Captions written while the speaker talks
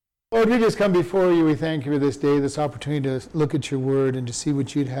Lord, we just come before you. We thank you for this day, this opportunity to look at your word and to see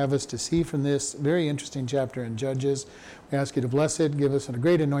what you'd have us to see from this very interesting chapter in Judges. We ask you to bless it, give us a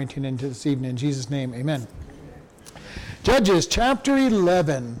great anointing into this evening. In Jesus' name, amen. Judges chapter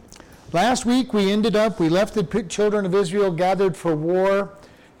 11. Last week we left the children of Israel gathered for war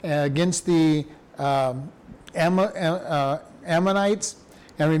against the Ammonites.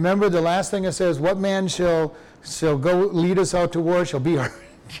 And remember the last thing it says, what man shall go lead us out to war shall be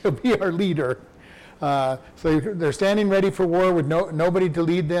our leader. So they're standing ready for war with nobody to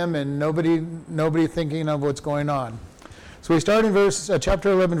lead them and nobody thinking of what's going on. So we start in chapter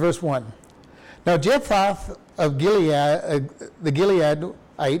 11, verse 1. Now Jephthah of Gilead, the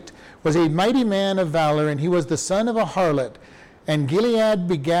Gileadite, was a mighty man of valor, and he was the son of a harlot. And Gilead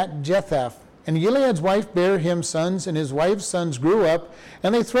begat Jephthah. And Gilead's wife bare him sons, and his wife's sons grew up,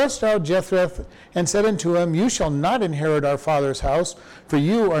 and they thrust out Jephthah, and said unto him, You shall not inherit our father's house, for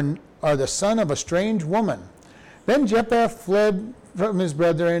you are the son of a strange woman. Then Jephthah fled from his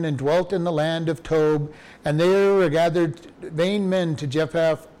brethren, and dwelt in the land of Tob, and there were gathered vain men to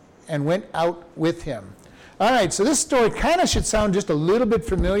Jephthah, and went out with him. All right, so this story kind of should sound just a little bit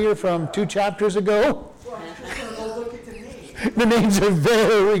familiar from 2 chapters ago. The names are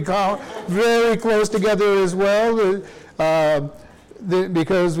very close together as well,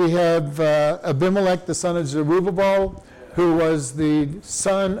 because we have Abimelech, the son of Zerubbabel, who was the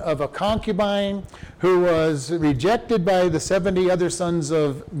son of a concubine, who was rejected by the 70 other sons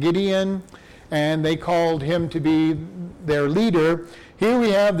of Gideon, and they called him to be their leader. Here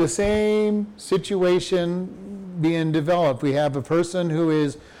we have the same situation being developed. We have a person who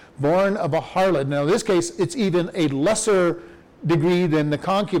is born of a harlot. Now in this case, it's even a lesser degree than the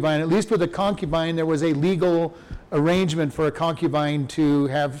concubine. At least with a concubine, there was a legal arrangement for a concubine to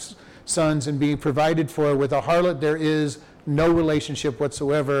have sons and be provided for. With a harlot, there is no relationship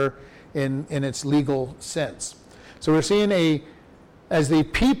whatsoever in its legal sense. So we're seeing as the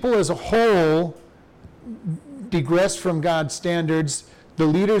people as a whole digress from God's standards, the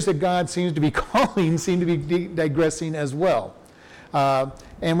leaders that God seems to be calling seem to be digressing as well.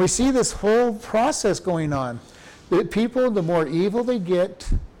 And we see this whole process going on. The people, the more evil they get,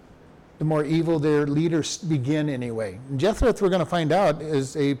 the more evil their leaders begin anyway. And Jephthah, we're going to find out,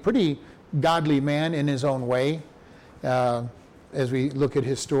 is a pretty godly man in his own way. As we look at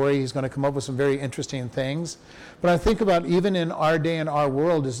his story, he's going to come up with some very interesting things. But I think about even in our day and our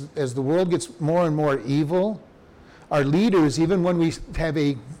world, as the world gets more and more evil, our leaders, even when we have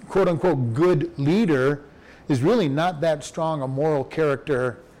a quote-unquote good leader, is really not that strong a moral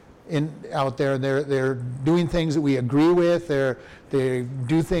character out there. They're doing things that we agree with. They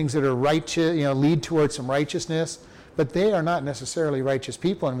do things that are righteous, lead towards some righteousness, but they are not necessarily righteous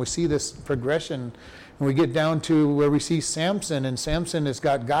people. And we see this progression, and we get down to where we see Samson, and Samson has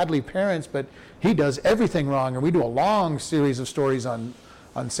got godly parents, but he does everything wrong. And we do a long series of stories on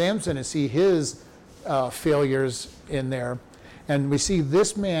Samson and see his failures in there. And we see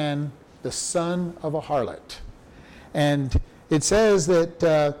this man, the son of a harlot. And it says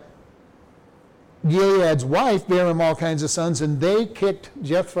that Gilead's wife bare him all kinds of sons, and they kicked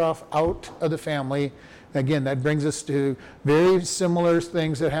Jephthah out of the family. Again, that brings us to very similar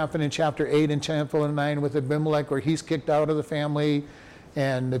things that happen in chapter 8 and chapter 9 with Abimelech, where he's kicked out of the family,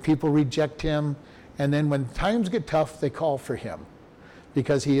 and the people reject him. And then when times get tough, they call for him,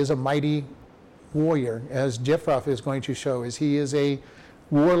 because he is a mighty warrior, as Jephthah is going to show. As he is a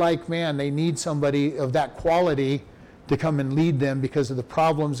warlike man, they need somebody of that quality to come and lead them because of the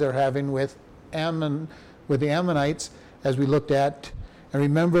problems they're having with the Ammonites, as we looked at. And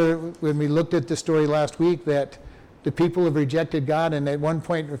remember when we looked at the story last week that the people have rejected God, and at one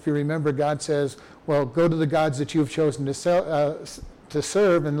point, if you remember, God says, well, go to the gods that you've chosen to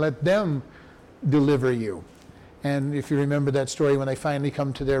serve and let them deliver you. And if you remember that story, when they finally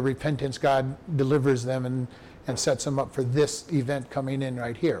come to their repentance, God delivers them and sets them up for this event coming in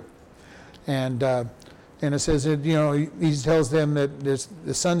right here. And it says that, he tells them that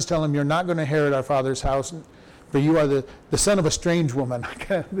the sons tell him, you're not going to inherit our father's house, for you are the son of a strange woman.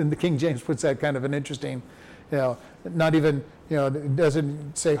 And the King James puts that kind of an interesting, not even, it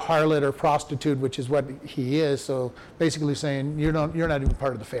doesn't say harlot or prostitute, which is what he is. So basically saying, you're not even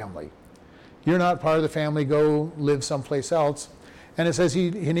part of the family. You're not part of the family, go live someplace else. And it says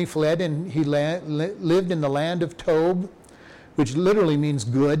he fled, and he lived in the land of Tob, which literally means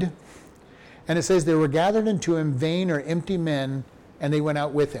good. And it says there were gathered unto him vain or empty men, and they went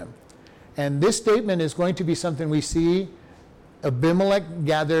out with him. And this statement is going to be something we see. Abimelech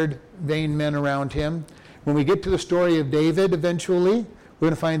gathered vain men around him. When we get to the story of David eventually, we're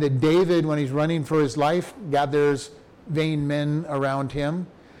going to find that David, when he's running for his life, gathers vain men around him.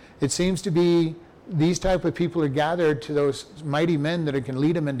 It seems to be these type of people are gathered to those mighty men that can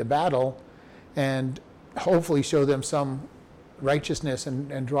lead them into battle and hopefully show them some righteousness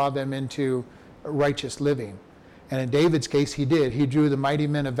and draw them into righteous living. And in David's case, he did. He drew the mighty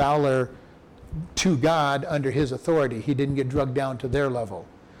men of valor to God under his authority. He didn't get drugged down to their level.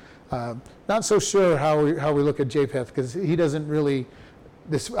 Not so sure how we look at Japheth, because he doesn't really,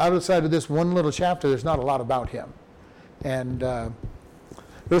 outside of this one little chapter, there's not a lot about him. And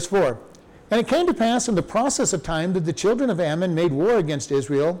verse 4, and it came to pass in the process of time that the children of Ammon made war against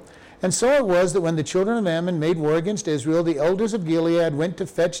Israel. And so it was that when the children of Ammon made war against Israel, the elders of Gilead went to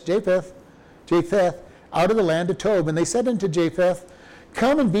fetch Japheth out of the land of Tob. And they said unto Japheth,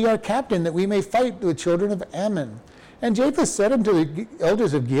 come and be our captain, that we may fight the children of Ammon. And Japheth said unto the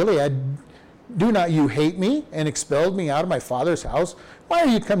elders of Gilead, do not you hate me, and expelled me out of my father's house? Why are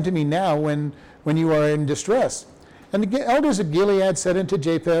you come to me now when you are in distress? And the elders of Gilead said unto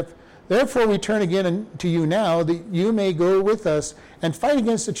Japheth, therefore we turn again unto you now, that you may go with us and fight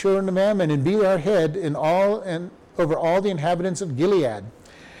against the children of Ammon, and be our head over all the inhabitants of Gilead.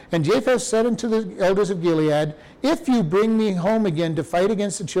 And Japheth said unto the elders of Gilead, if you bring me home again to fight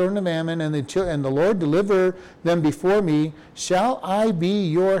against the children of Ammon, and the Lord deliver them before me, shall I be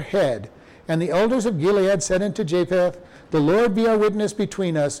your head? And the elders of Gilead said unto Japheth, the Lord be our witness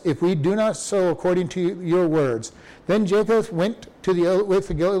between us, if we do not so according to your words. Then Japheth went with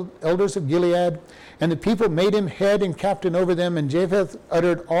the elders of Gilead, and the people made him head and captain over them, and Japheth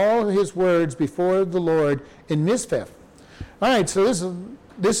uttered all his words before the Lord in Mizpeh. All right, so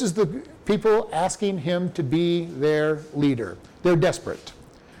this is the people asking him to be their leader. They're desperate.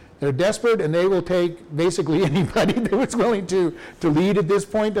 They're desperate, and they will take basically anybody that was willing to lead at this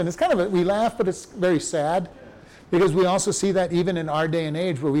point. And it's kind of, we laugh, but it's very sad, because we also see that even in our day and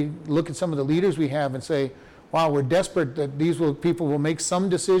age, where we look at some of the leaders we have and say, wow, we're desperate that people will make some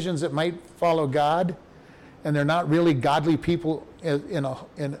decisions that might follow God, and they're not really godly people in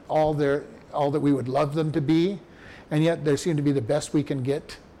all that we would love them to be, and yet they seem to be the best we can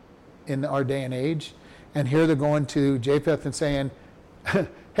get in our day and age. And here they're going to Japheth and saying,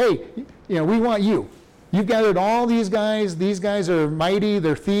 hey, we want you. You've gathered all these guys. These guys are mighty.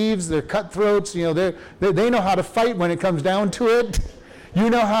 They're thieves. They're cutthroats. They know how to fight when it comes down to it. You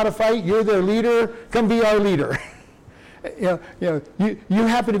know how to fight. You're their leader. Come be our leader. You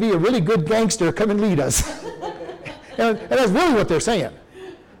happen to be a really good gangster. Come and lead us. and that's really what they're saying.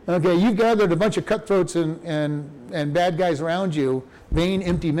 Okay, you've gathered a bunch of cutthroats and bad guys around you, vain,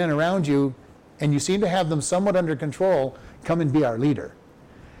 empty men around you, and you seem to have them somewhat under control. Come and be our leader.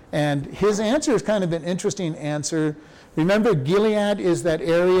 And his answer is kind of an interesting answer. Remember, Gilead is that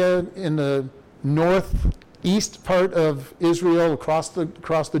area in the northeast part of Israel across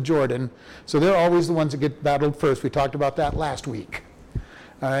the Jordan. So they're always the ones that get battled first. We talked about that last week.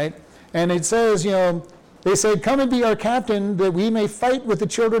 All right? And it says, they said, come and be our captain, that we may fight with the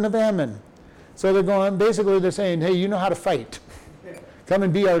children of Ammon. So they're saying, hey, you know how to fight. Come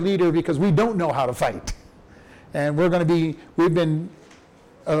and be our leader, because we don't know how to fight. And we've been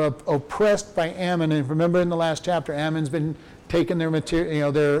oppressed by Ammon. And remember in the last chapter, Ammon's been taking their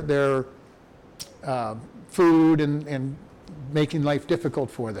material, their food and making life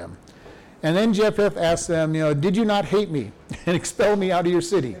difficult for them. And then Japheth asked them, did you not hate me and expel me out of your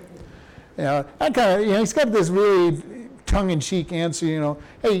city? He's got this really tongue-in-cheek answer,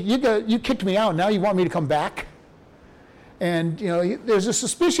 hey, you kicked me out, now you want me to come back? And there's a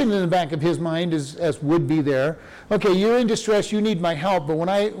suspicion in the back of his mind, as would be there. Okay, you're in distress, you need my help, but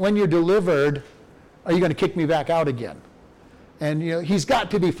when you're delivered, are you going to kick me back out again? And he's got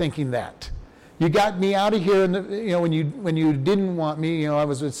to be thinking that. You got me out of here, when you didn't want me. I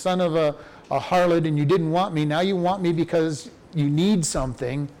was the son of a harlot, and you didn't want me. Now you want me because you need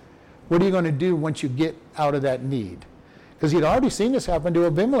something. What are you going to do once you get out of that need? Because he'd already seen this happen to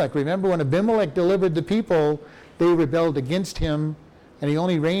Abimelech. Remember when Abimelech delivered the people, they rebelled against him, and he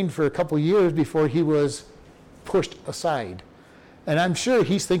only reigned for a couple years before he was pushed aside. And I'm sure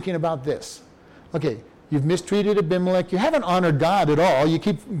he's thinking about this. Okay, you've mistreated Abimelech. You haven't honored God at all. You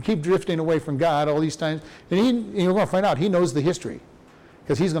keep drifting away from God all these times. And you're going to find out he knows the history,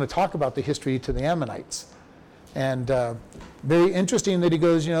 because he's going to talk about the history to the Ammonites. And very interesting that he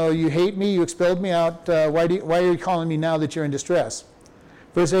goes, you hate me, you expelled me out. Why are you calling me now that you're in distress?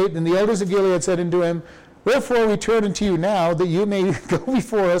 Verse 8, and the elders of Gilead said unto him, wherefore we turn unto you now, that you may go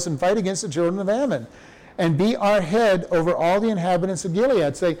before us and fight against the children of Ammon, and be our head over all the inhabitants of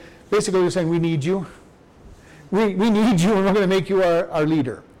Gilead. Basically, they're saying, we need you. We need you, and we're going to make you our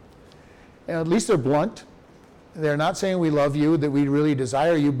leader. And at least they're blunt. They're not saying we love you, that we really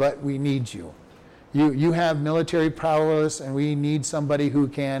desire you, but we need you. You have military prowess, and we need somebody who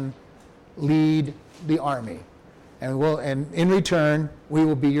can lead the army. And in return, we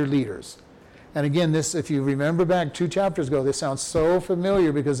will be your leaders. And again, this, if you remember back 2 chapters ago, this sounds so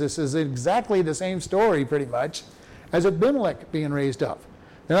familiar because this is exactly the same story, pretty much, as Abimelech being raised up.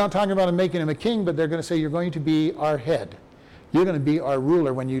 They're not talking about him making him a king, but they're going to say, you're going to be our head. You're going to be our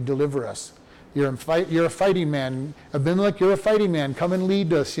ruler when you deliver us. You're a fighting man. Abimelech, you're a fighting man. Come and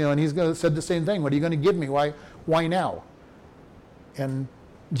lead us. And he's said the same thing. What are you going to give me? Why now? And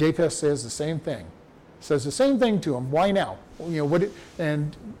Japheth says the same thing. Says the same thing to him. Why now?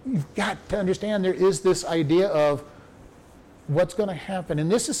 And you've got to understand there is this idea of what's going to happen.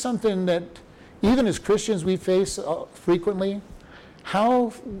 And this is something that even as Christians we face frequently.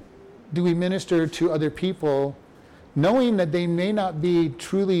 How do we minister to other people knowing that they may not be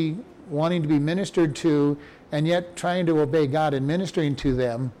truly wanting to be ministered to, and yet trying to obey God and ministering to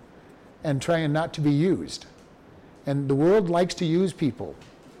them and trying not to be used? And the world likes to use people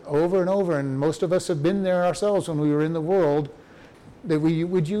over and over, and most of us have been there ourselves when we were in the world, that we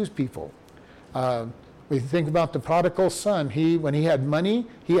would use people. We think about the prodigal son. When he had money,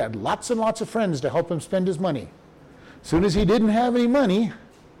 he had lots and lots of friends to help him spend his money. As soon as he didn't have any money,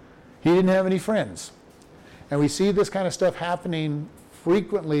 he didn't have any friends. And we see this kind of stuff happening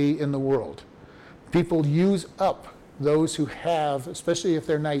frequently in the world. People use up those who have, especially if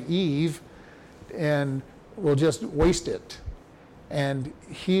they're naive, and will just waste it. And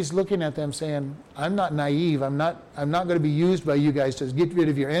he's looking at them saying, I'm not naive. I'm not going to be used by you guys to get rid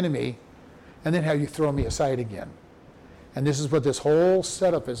of your enemy and then have you throw me aside again. And this is what this whole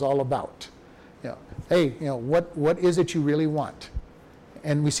setup is all about. Hey, what is it you really want?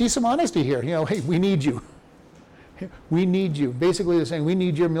 And we see some honesty here. Hey, we need you. We need you. Basically, they're saying, we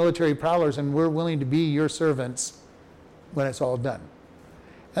need your military prowlers, and we're willing to be your servants when it's all done.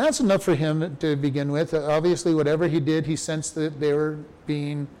 And that's enough for him to begin with. Obviously, whatever he did, he sensed that they were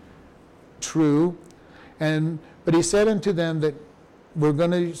being true. But he said unto them that you're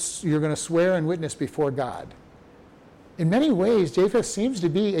going to swear and witness before God. In many ways, Japheth seems to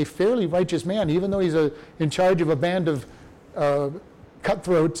be a fairly righteous man, even though he's in charge of a band of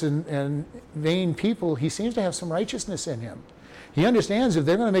cutthroats and vain people. He seems to have some righteousness in him. He understands if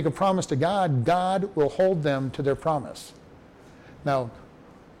they're going to make a promise to God, God will hold them to their promise. Now,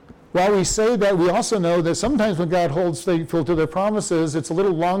 while we say that, we also know that sometimes when God holds people to their promises, it's a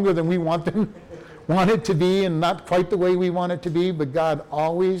little longer than we want it to be, and not quite the way we want it to be, but God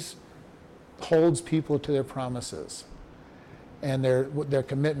always holds people to their promises and their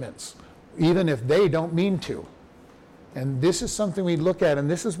commitments, even if they don't mean to. And this is something we look at, and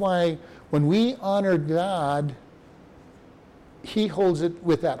this is why when we honor God, he holds it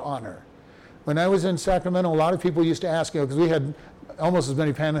with that honor. When I was in Sacramento, a lot of people used to ask, because we had almost as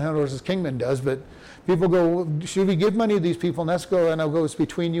many panhandlers as Kingman does, but people go, should we give money to these people? And I'll go, it's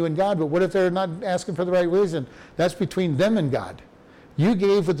between you and God. But what if they're not asking for the right reason? That's between them and God. You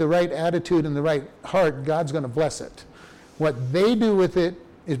gave with the right attitude and the right heart, God's going to bless it. What they do with it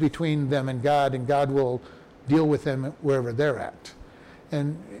is between them and God will deal with them wherever they're at.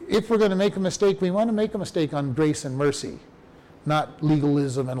 And if we're going to make a mistake, we want to make a mistake on grace and mercy, not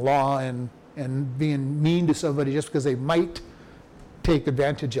legalism and law and being mean to somebody just because they might take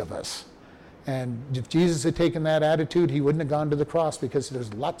advantage of us. And if Jesus had taken that attitude, he wouldn't have gone to the cross, because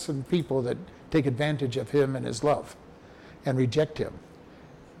there's lots of people that take advantage of him and his love and reject him.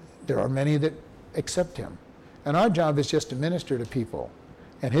 There are many that accept him. And our job is just to minister to people.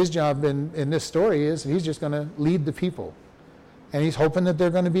 And his job in this story is he's just going to lead the people. And he's hoping that they're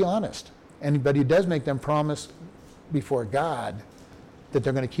going to be honest. But he does make them promise before God that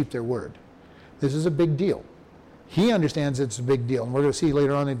they're going to keep their word. This is a big deal. He understands it's a big deal. And we're going to see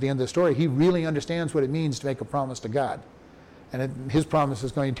later on at the end of the story, he really understands what it means to make a promise to God. And his promise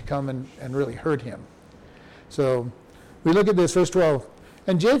is going to come and really hurt him. So we look at this, verse 12.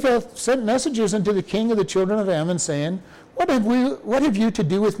 And Japheth sent messengers unto the king of the children of Ammon, saying, What have you to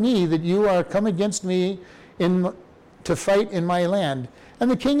do with me, that you are come against me to fight in my land? And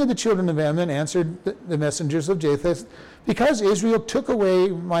the king of the children of Ammon answered the messengers of Japheth, Because Israel took away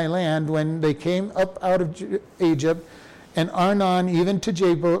my land when they came up out of Egypt, and Arnon even to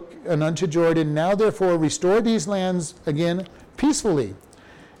Jabbok and unto Jordan. Now therefore restore these lands again peacefully.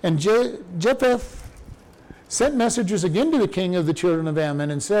 And Japheth sent messengers again to the king of the children of Ammon,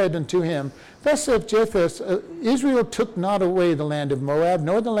 and said unto him, Thus saith Japheth, Israel took not away the land of Moab,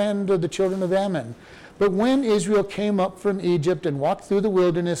 nor the land of the children of Ammon. But when Israel came up from Egypt and walked through the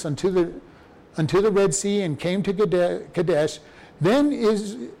wilderness unto the Red Sea and came to Kadesh, then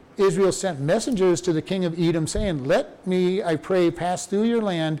Israel sent messengers to the king of Edom, saying, Let me, I pray, pass through your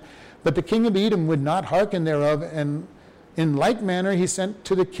land, But the king of Edom would not hearken thereof, and in like manner he sent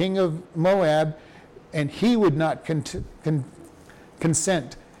to the king of Moab, and he would not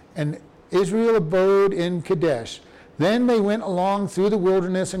consent. And Israel abode in Kadesh. Then they went along through the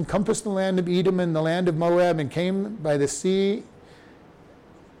wilderness, and compassed the land of Edom and the land of Moab, and came by the sea,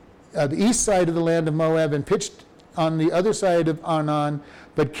 the east side of the land of Moab, and pitched on the other side of Arnon,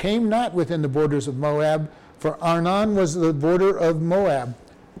 but came not within the borders of Moab, for Arnon was the border of Moab.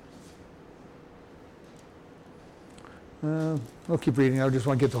 We'll keep reading. I just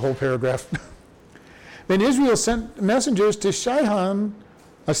want to get the whole paragraph. Then Israel sent messengers to Sihon,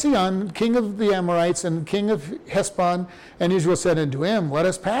 king of the Amorites, and king of Heshbon. And Israel said unto him, Let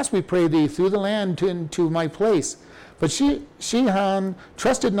us pass, we pray thee, through the land to my place. But Sihon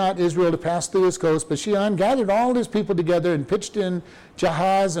trusted not Israel to pass through his coast, but Sihon gathered all his people together and pitched in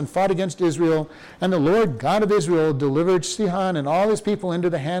Jahaz and fought against Israel. And the Lord God of Israel delivered Sihon and all his people into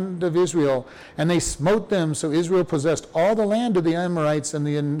the hand of Israel, and they smote them. So Israel possessed all the land of the Amorites and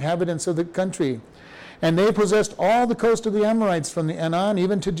the inhabitants of the country. And they possessed all the coast of the Amorites, from the Anon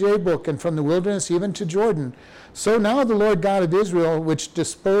even to Jabbok, and from the wilderness even to Jordan. So now the Lord God of Israel, which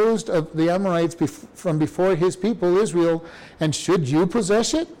disposed of the Amorites from before his people Israel, and should you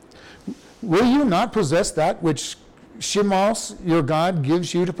possess it? Will you not possess that which Shemos your God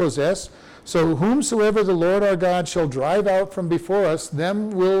gives you to possess? So whomsoever the Lord our God shall drive out from before us, them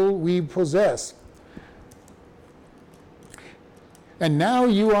will we possess. And now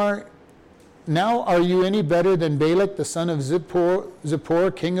are you any better than Balak, the son of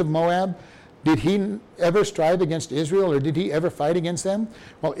Zippor, king of Moab? Did he ever strive against Israel, or did he ever fight against them?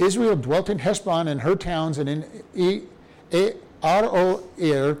 Well, Israel dwelt in Heshbon and her towns, and in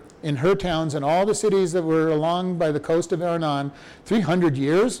Aroer in her towns, and all the cities that were along by the coast of Arnon, 300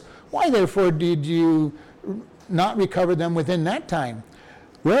 years. Why therefore did you not recover them within that time?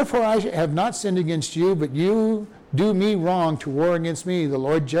 Wherefore I have not sinned against you, but you do me wrong to war against me. The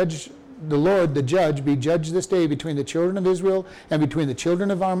Lord the judge be judged this day between the children of Israel and between the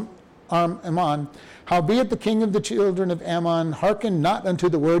children of Ammon. Howbeit the king of the children of Ammon hearkened not unto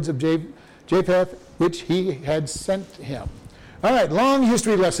the words of Japheth, which he had sent him. All right, long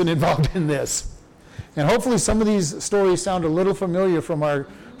history lesson involved in this. And hopefully some of these stories sound a little familiar from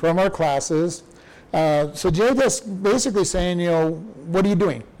our classes. So Japheth's basically saying, what are you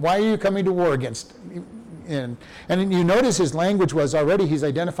doing? Why are you coming to war against? And you notice his language was already, he's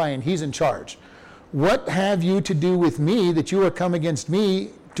identifying he's in charge. What have you to do with me that you are come against me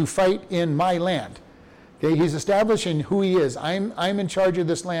to fight in my land? Okay, he's establishing who he is. I'm in charge of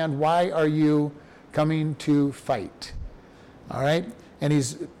this land. Why are you coming to fight? All right, and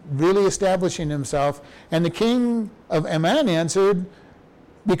he's really establishing himself. And the king of Ammon answered,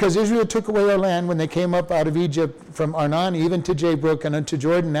 because Israel took away our land when they came up out of Egypt from Arnon even to Jabbok and unto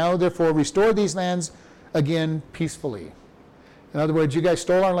Jordan. Now therefore restore these lands again peacefully. In other words, you guys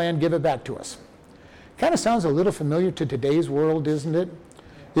stole our land, give it back to us. Kind of sounds a little familiar to today's world, isn't it?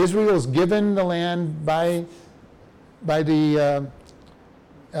 Israel's given the land by the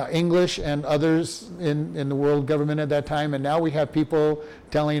English and others in the world government at that time, and now we have people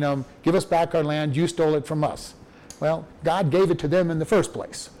telling them, give us back our land, you stole it from us. Well, God gave it to them in the first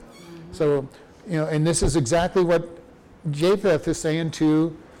place. So, and this is exactly what Japheth is saying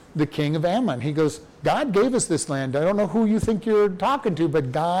to the king of Ammon. He goes, God gave us this land. I don't know who you think you're talking to,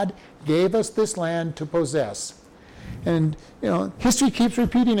 but God gave us this land to possess. And, history keeps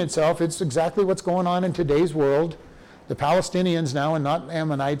repeating itself. It's exactly what's going on in today's world. The Palestinians now, and not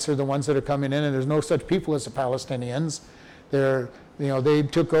Ammonites, are the ones that are coming in, and there's no such people as the Palestinians. They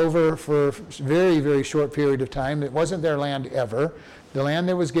took over for a very, very short period of time. It wasn't their land ever. The land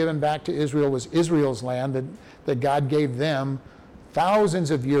that was given back to Israel was Israel's land that God gave them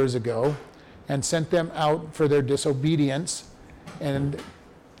thousands of years ago and sent them out for their disobedience, and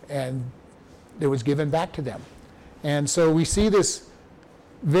it was given back to them. And so we see this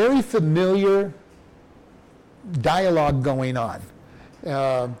very familiar dialogue going on.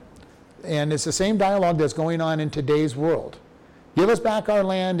 And it's the same dialogue that's going on in today's world. Give us back our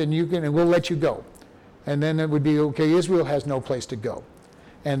land and we'll let you go. And then it would be, okay, Israel has no place to go.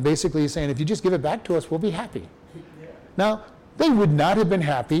 And basically he's saying, if you just give it back to us, we'll be happy. Yeah. Now, they would not have been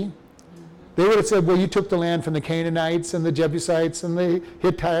happy. They would have said, well, you took the land from the Canaanites and the Jebusites and the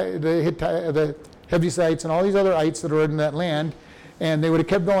Hebusites and all these other ites that are in that land, and they would have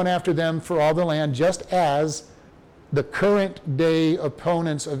kept going after them for all the land, just as the current day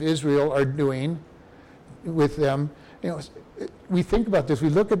opponents of Israel are doing with them. We think about this. We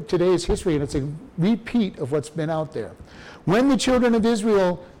look at today's history, and it's a repeat of what's been out there. When the children of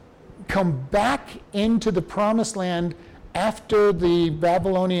Israel come back into the promised land after the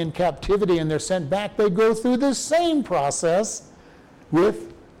Babylonian captivity and they're sent back, they go through the same process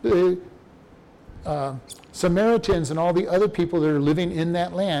with the Samaritans and all the other people that are living in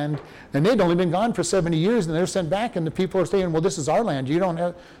that land. And they'd only been gone for 70 years, and they're sent back, and the people are saying, well, this is our land.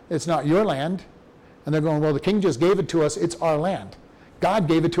 It's not your land. And they're going, well, the king just gave it to us. It's our land. God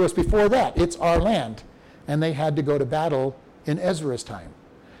gave it to us before that. It's our land. And they had to go to battle in Ezra's time.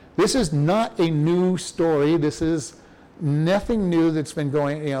 This is not a new story. This is nothing new that's been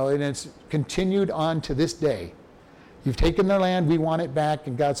going, and it's continued on to this day. You've taken their land, we want it back,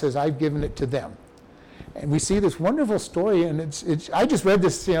 and God says, I've given it to them. And we see this wonderful story, and I just read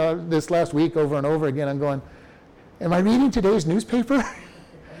this, this last week over and over again. I'm going, am I reading today's newspaper?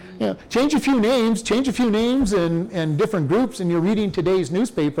 Change a few names and different groups, and you're reading today's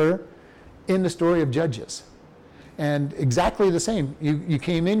newspaper in the story of Judges. And exactly the same. You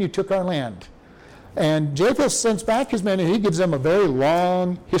came in, you took our land. And Japheth sends back his men, and he gives them a very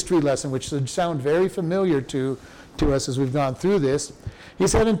long history lesson, which should sound very familiar to us as we've gone through this. He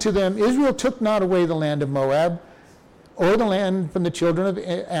said unto them, Israel took not away the land of Moab, or the land from the children of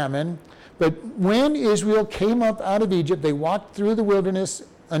Ammon, but when Israel came up out of Egypt, they walked through the wilderness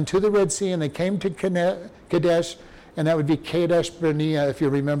unto the Red Sea, and they came to Kadesh, and that would be Kadesh Barnea, if you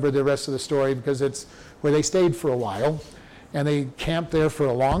remember the rest of the story, because it's where they stayed for a while, and they camped there for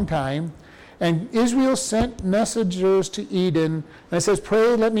a long time. And Israel sent messengers to Edom, and it says,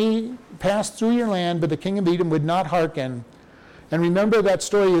 pray, let me pass through your land, but the king of Edom would not hearken. And remember, that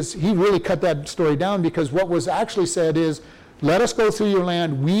story he really cut that story down, because what was actually said is, let us go through your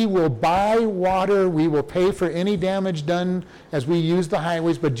land, we will buy water, we will pay for any damage done as we use the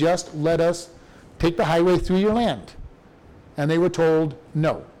highways, but just let us take the highway through your land. And they were told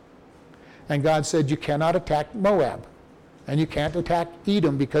no. And God said, you cannot attack Moab, and you can't attack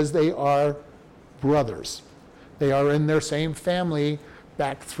Edom, because they are brothers. They are in their same family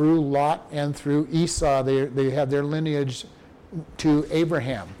back through Lot and through Esau. They have their lineage to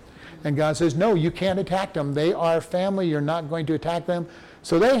Abraham. And God says, no, you can't attack them. They are family. You're not going to attack them.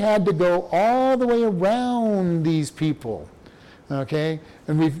 So they had to go all the way around these people. Okay?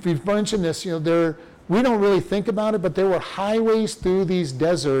 And we've mentioned this. We don't really think about it, but there were highways through these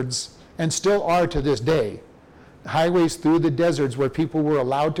deserts, and still are to this day. Highways through the deserts where people were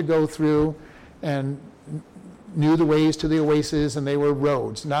allowed to go through and knew the ways to the oasis, and they were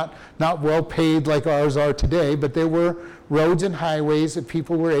roads. Not well paved like ours are today, but there were roads and highways that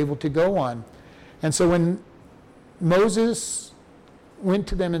people were able to go on. And so when Moses went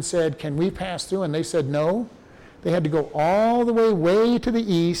to them and said, can we pass through? And they said no. They had to go all the way to the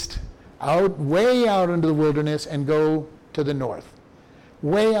east, way out into the wilderness, and go to the north.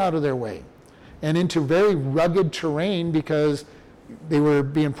 Way out of their way. And into very rugged terrain, because they were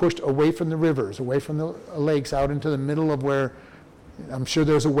being pushed away from the rivers, away from the lakes, out into the middle of where I'm sure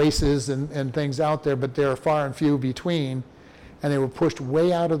there's oases and things out there, but they're far and few between, and they were pushed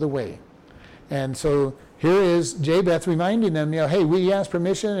way out of the way. And so here is Japheth reminding them, hey, we asked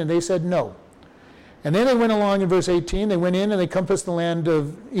permission, and they said no. And then they went along in verse 18, they went in and they compassed the land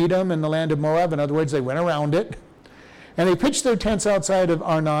of Edom and the land of Moab. In other words, they went around it. And they pitched their tents outside of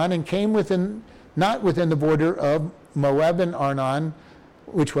Arnon and came not within the border of Moab and Arnon,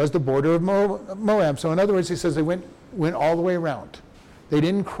 which was the border of Moab. So in other words, he says they went all the way around. They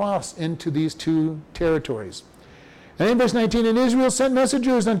didn't cross into these two territories. And in verse 19, and Israel sent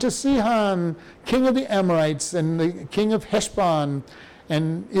messengers unto Sihon, king of the Amorites, and the king of Heshbon.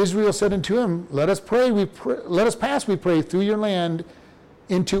 And Israel said unto him, let us pass, we pray, through your land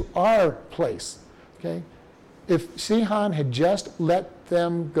into our place. Okay? If Sihon had just let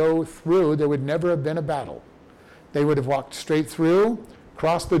them go through, there would never have been a battle. They would have walked straight through,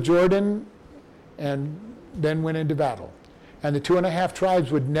 crossed the Jordan, and then went into battle. And the 2.5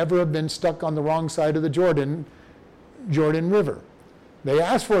 tribes would never have been stuck on the wrong side of the Jordan River. They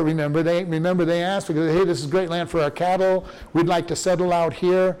asked for it, remember they asked because, hey, this is great land for our cattle. We'd like to settle out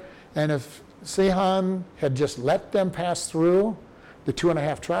here. And if Sihon had just let them pass through, the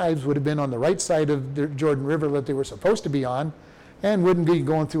 2.5 tribes would have been on the right side of the Jordan River that they were supposed to be on, and wouldn't be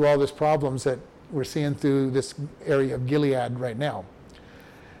going through all these problems that we're seeing through this area of Gilead right now.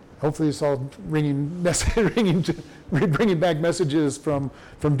 Hopefully it's all bringing back messages from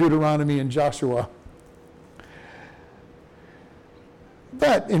Deuteronomy and Joshua.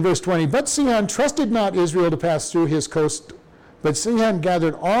 But in verse 20, but Sihon trusted not Israel to pass through his coast, but Sihon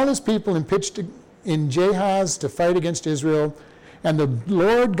gathered all his people and pitched in Jahaz to fight against Israel. And the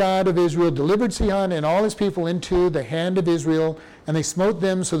Lord God of Israel delivered Sihon and all his people into the hand of Israel, and they smote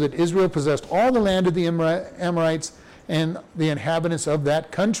them so that Israel possessed all the land of the Amorites and the inhabitants of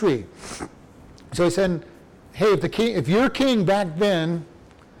that country. So he said, hey, if your king back then,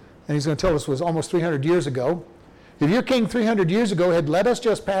 and he's going to tell us was almost 300 years ago, if your king 300 years ago had let us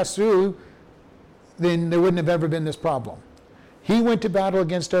just pass through, then there wouldn't have ever been this problem. He went to battle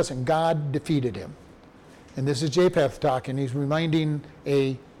against us and God defeated him. And this is Japheth talking. He's reminding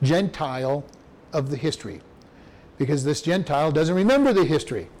a Gentile of the history. Because this Gentile doesn't remember the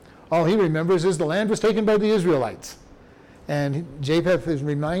history. All he remembers is the land was taken by the Israelites. And Japheth is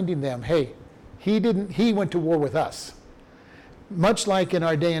reminding them, hey, he went to war with us. Much like in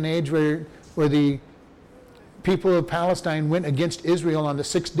our day and age where the people of Palestine went against Israel on the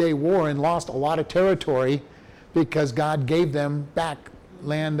 6-day war and lost a lot of territory because God gave them back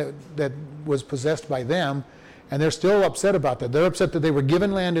land that was possessed by them, and they're still upset about that. They're upset that they were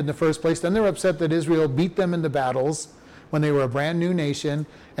given land in the first place. Then they're upset that Israel beat them in the battles when they were a brand new nation,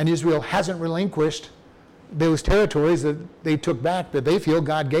 and Israel hasn't relinquished those territories that they took back that they feel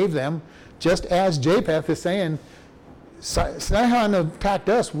God gave them, just as Japheth is saying, Sihon attacked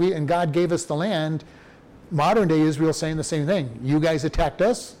us, and God gave us the land. Modern day Israel saying the same thing. You guys attacked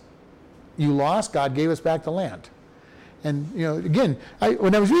us, you lost, God gave us back the land. And again,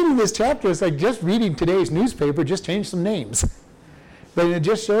 when I was reading this chapter, it's like just reading today's newspaper, just changed some names. But it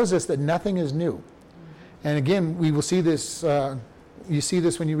just shows us that nothing is new. And again, we will see this, you see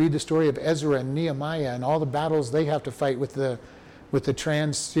this when you read the story of Ezra and Nehemiah and all the battles they have to fight with the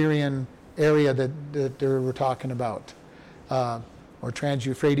Trans-Syrian area that they were talking about, or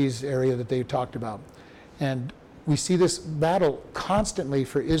Trans-Euphrates area that they talked about. And we see this battle constantly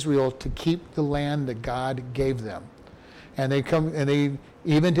for Israel to keep the land that God gave them. And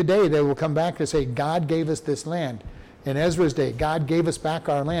even today, they will come back and say, God gave us this land. In Ezra's day, God gave us back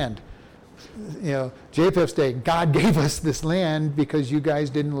our land. Japheth's day, God gave us this land because you guys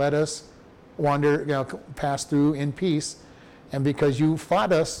didn't let us wander, pass through in peace. And because you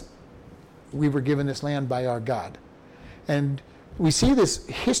fought us, we were given this land by our God. And we see this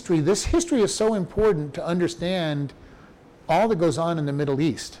history. This history is so important to understand all that goes on in the Middle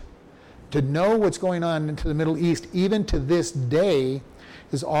East. To know what's going on into the Middle East, even to this day,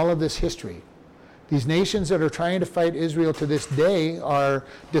 is all of this history. These nations that are trying to fight Israel to this day are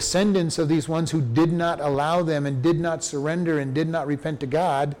descendants of these ones who did not allow them and did not surrender and did not repent to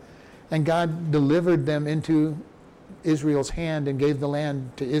God, and God delivered them into Israel's hand and gave the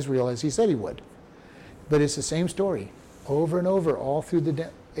land to Israel as he said he would. But it's the same story over and over all through the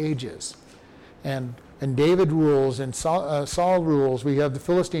ages. And David rules and Saul rules. We have the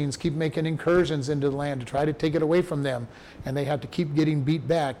Philistines keep making incursions into the land to try to take it away from them, and they have to keep getting beat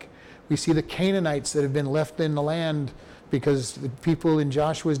back. We see the Canaanites that have been left in the land because the people in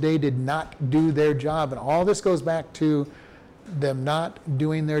Joshua's day did not do their job. And all this goes back to them not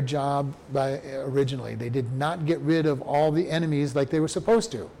doing their job originally. They did not get rid of all the enemies like they were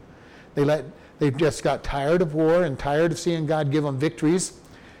supposed to. They just got tired of war and tired of seeing God give them victories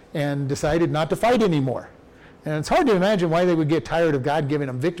and decided not to fight anymore. And it's hard to imagine why they would get tired of God giving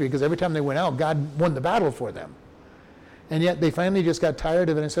them victory, because every time they went out, God won the battle for them. And yet they finally just got tired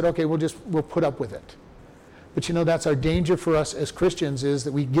of it and said, okay, we'll put up with it. But that's our danger for us as Christians, is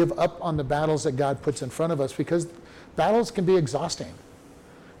that we give up on the battles that God puts in front of us, because battles can be exhausting.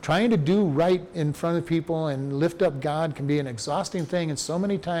 Trying to do right in front of people and lift up God can be an exhausting thing, and so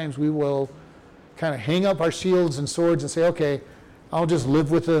many times we will kind of hang up our shields and swords and say, okay, I'll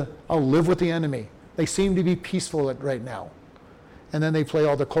live with the enemy. They seem to be peaceful right now. And then they play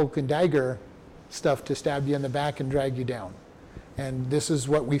all the cloak and dagger stuff to stab you in the back and drag you down. And this is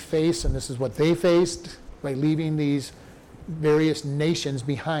what we face, and this is what they faced by leaving these various nations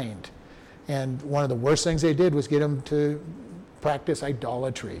behind. And one of the worst things they did was get them to practice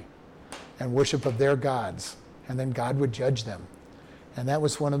idolatry and worship of their gods. And then God would judge them. And that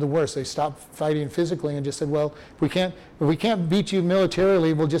was one of the worst. They stopped fighting physically and just said, well, if we can't beat you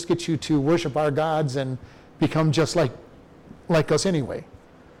militarily, we'll just get you to worship our gods and become just like us anyway.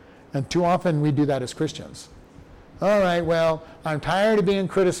 And too often we do that as Christians. All right, well, I'm tired of being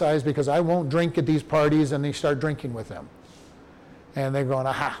criticized because I won't drink at these parties, and they start drinking with them. And they're going,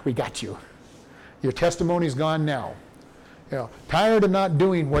 aha, we got you. Your testimony's gone now. Tired of not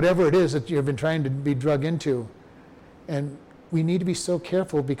doing whatever it is that you've been trying to be drug into. And we need to be so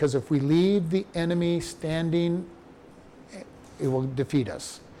careful, because if we leave the enemy standing, it will defeat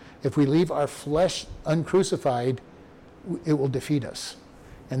us. If we leave our flesh uncrucified, it will defeat us.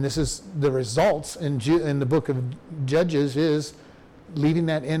 And this is the results in the book of Judges, is leaving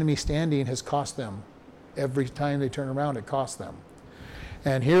that enemy standing has cost them. Every time they turn around, it costs them.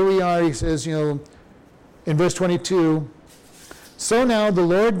 And here we are, he says, in verse 22, so now the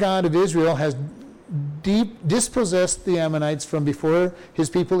Lord God of Israel has dispossessed the Ammonites from before his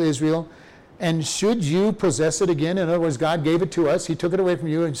people Israel, And should you possess it again? In other words, God gave it to us. He took it away from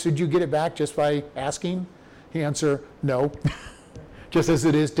you. And should you get it back just by asking? The answer, no. Just as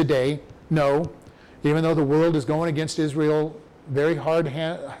it is today, no. Even though the world is going against Israel very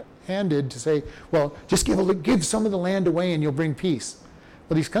hard-handed to say, well, just give some of the land away and you'll bring peace.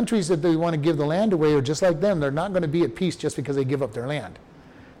 Well, these countries that they want to give the land away are just like them. They're not going to be at peace just because they give up their land.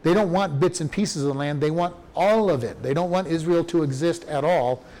 They don't want bits and pieces of the land. They want all of it. They don't want Israel to exist at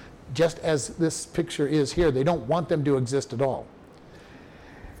all, just as this picture is here. They don't want them to exist at all.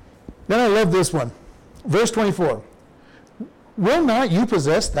 Then I love this one. Verse 24. Will not you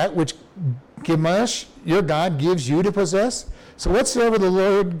possess that which Chemosh, your God, gives you to possess? So whatsoever the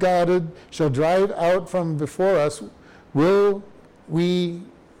Lord God shall drive out from before us, will we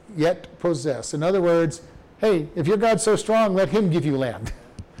yet possess. In other words, hey, if your God's so strong, let him give you land.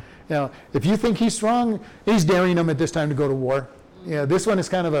 If you think he's strong, he's daring them at this time to go to war. This one is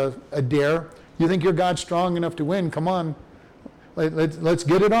kind of a dare. You think your God's strong enough to win? Come on, let's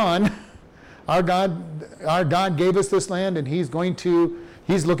get it on. Our God gave us this land, and he's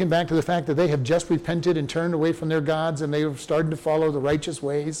looking back to the fact that they have just repented and turned away from their gods, and they have started to follow the righteous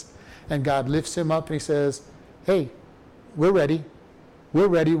ways. And God lifts him up, and he says, hey, we're ready. We're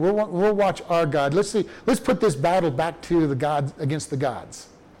ready. We'll watch our God. Let's put this battle back to the gods against the gods.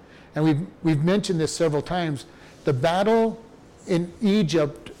 And we've mentioned this several times. The battle in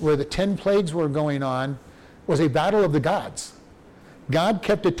Egypt, where the 10 plagues were going on, was a battle of the gods. God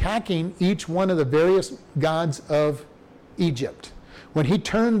kept attacking each one of the various gods of Egypt. When he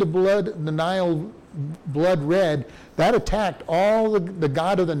turned the Nile blood red, that attacked all the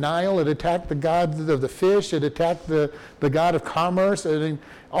god of the Nile. It attacked the god of the fish. It attacked the god of commerce.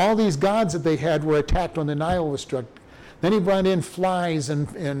 All these gods that they had were attacked when the Nile was struck. Then he brought in flies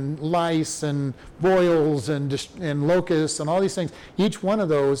and lice and boils and locusts and all these things. Each one of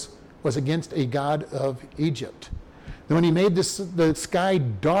those was against a god of Egypt. Then when he made the sky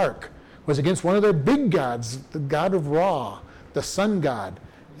dark, was against one of their big gods, the god of Ra, the sun god.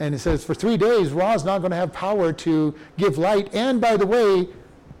 And it says for 3 days, Ra is not going to have power to give light. And by the way,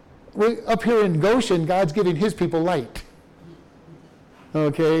 up here in Goshen, God's giving his people light.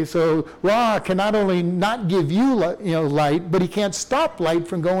 Okay, so Ra can not only not give you light, but he can't stop light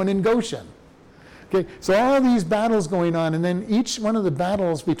from going in Goshen. Okay, so all these battles going on, and then each one of the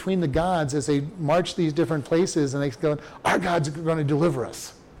battles between the gods as they march these different places, and they go, our God's going to deliver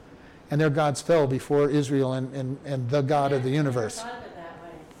us. And their gods fell before Israel and the God of the universe.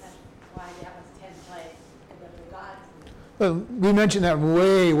 Well, we mentioned that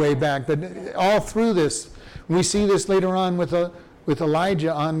way back, but all through this, we see this later on with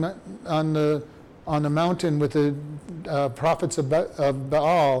Elijah on the mountain with the prophets of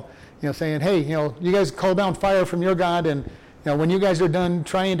Baal, saying, hey, you guys call down fire from your God, and when you guys are done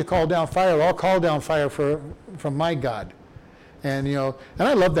trying to call down fire, I'll call down fire from my God. And and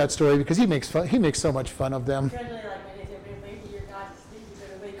I love that story because he makes so much fun of them.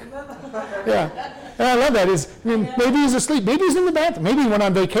 Yeah. And I love that. Maybe he's asleep. Maybe he's in the bathroom. Maybe he went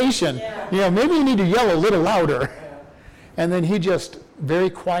on vacation. Yeah. Maybe you need to yell a little louder. And then he just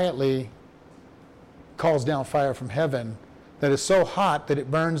very quietly calls down fire from heaven that is so hot that it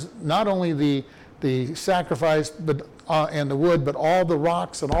burns not only the sacrifice and the wood, but all the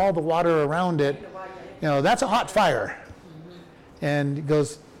rocks and all the water around it. That's a hot fire. And he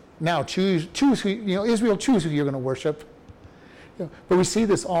goes, now choose who, Israel, choose who you're going to worship. But we see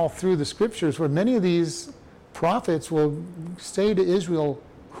this all through the scriptures where many of these prophets will say to Israel,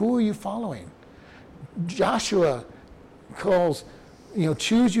 who are you following? Joshua calls,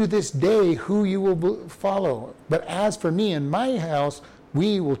 choose you this day who you will follow. But as for me and my house,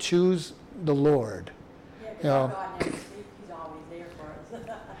 we will choose the Lord. God never sleeps. He's always there for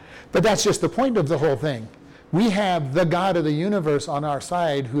us. But that's just the point of the whole thing. We have the God of the universe on our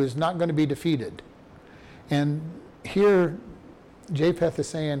side who is not going to be defeated. And here Japheth is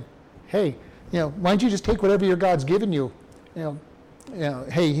saying, hey, why don't you just take whatever your God's given you?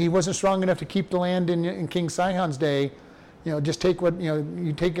 Hey, he wasn't strong enough to keep the land in King Sihon's day. Just take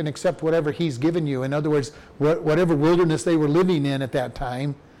you take and accept whatever he's given you. In other words, whatever wilderness they were living in at that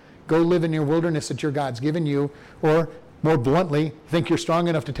time, go live in your wilderness that your God's given you. Or more bluntly, think you're strong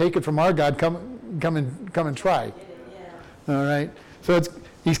enough to take it from our God, come and try. All right. So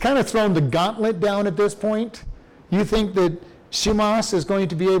he's kind of thrown the gauntlet down at this point. You think that Chemosh is going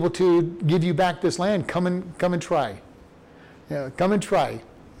to be able to give you back this land? Come and try. Come and try.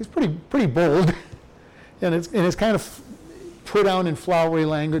 He's pretty bold, and it's kind of put down in flowery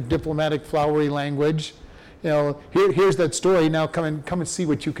language, diplomatic flowery language. Here's that story. Now come and see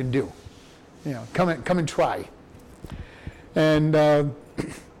what you can do. Come and try. And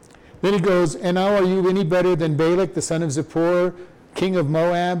Then he goes, and now are you any better than Balak, the son of Zippor, king of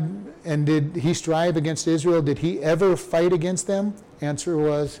Moab? And did he strive against Israel? Did he ever fight against them? Answer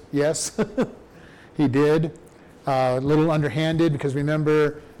was, yes, he did. A little underhanded, because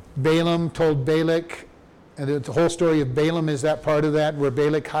remember, Balaam told Balak, and the whole story of Balaam is that part of that, where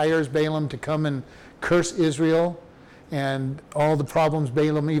Balak hires Balaam to come and curse Israel, and all the problems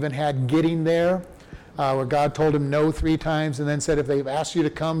Balaam even had getting there, where God told him no 3 times, and then said, if they've asked you to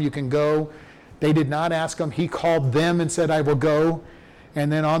come, you can go. They did not ask him. He called them and said, I will go.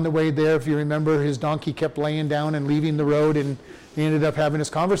 And then on the way there, if you remember, his donkey kept laying down and leaving the road, and he ended up having this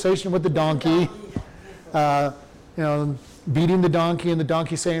conversation with the donkey, beating the donkey, and the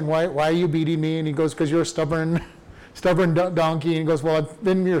donkey saying, why are you beating me? And he goes, because you're a stubborn donkey. And he goes, well, I've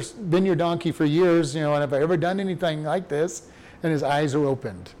been your donkey for years, and have I ever done anything like this? And his eyes are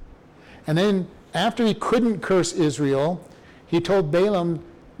opened. And then after he couldn't curse Israel, he told Balaam,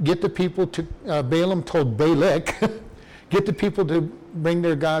 Balaam told Balak, get the people to bring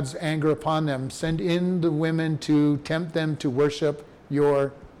their God's anger upon them. Send in the women to tempt them to worship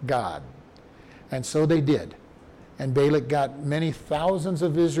your God. And so they did. And Balak got many thousands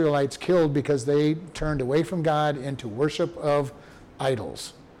of Israelites killed because they turned away from God into worship of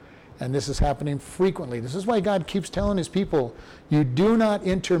idols. And this is happening frequently. This is why God keeps telling his people, you do not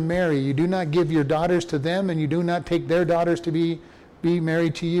intermarry. You do not give your daughters to them, and you do not take their daughters to be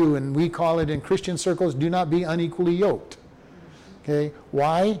married to you. And we call it in Christian circles, do not be unequally yoked. Okay?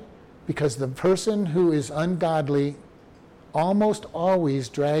 Why? Because the person who is ungodly almost always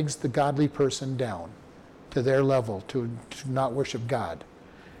drags the godly person down to their level, to not worship God.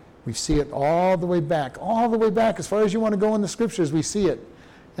 We see it all the way back, as far as you want to go in the scriptures, we see it.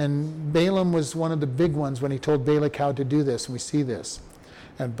 And Balaam was one of the big ones when he told Balak how to do this, and we see this.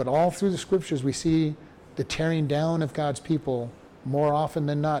 But all through the scriptures, we see the tearing down of God's people more often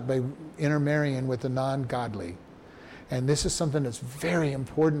than not by intermarrying with the non-godly. And this is something that's very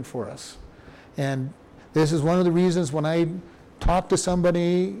important for us. And this is one of the reasons when I talk to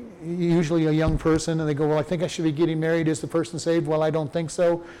somebody, usually a young person, and they go, well, I think I should be getting married. Is the person saved? Well, I don't think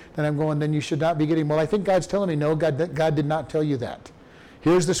so. Then I'm going, then you should not be getting, well, I think God's telling me, no, God did not tell you that.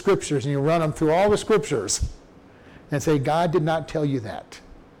 Here's the scriptures, and you run them through all the scriptures and say, God did not tell you that.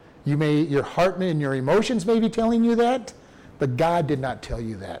 Your heart and your emotions may be telling you that, but God did not tell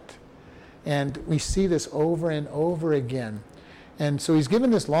you that. And we see this over and over again. And so he's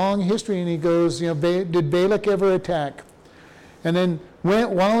given this long history, and he goes, did Balak ever attack? And then,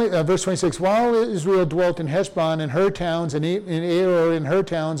 verse 26, while Israel dwelt in Heshbon and her towns, and in Aroer and her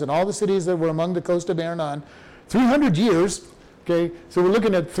towns, and all the cities that were among the coast of Arnon, 300 years, okay, so we're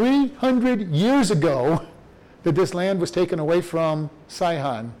looking at 300 years ago that this land was taken away from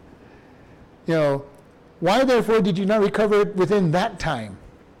Sihon. Why therefore did you not recover it within that time?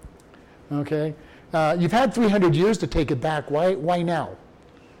 Okay, you've had 300 years to take it back. Why now?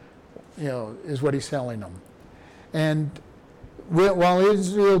 Is what he's telling them. And while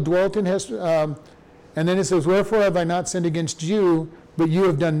Israel dwelt in Heshbon, and then it says, wherefore have I not sinned against you, but you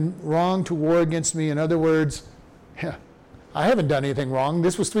have done wrong to war against me. In other words, I haven't done anything wrong.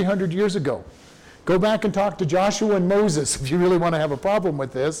 This was 300 years ago. Go back and talk to Joshua and Moses. If you really want to have a problem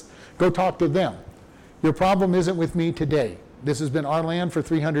with this, go talk to them. Your problem isn't with me today. This has been our land for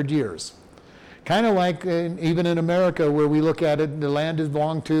 300 years. Kind of like even in America, where we look at it, the land has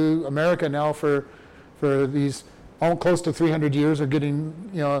belonged to America now for these close to 300 years, or getting,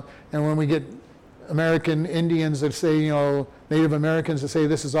 and when we get American Indians that say, Native Americans that say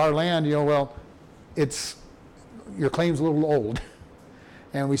this is our land, well, your claim's a little old.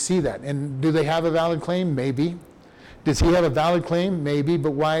 And we see that. And do they have a valid claim? Maybe. Does he have a valid claim? Maybe.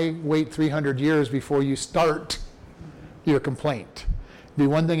 But why wait 300 years before you start your complaint? It'd be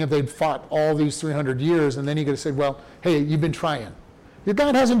one thing if they'd fought all these 300 years, and then he could have said, well, hey, you've been trying. Your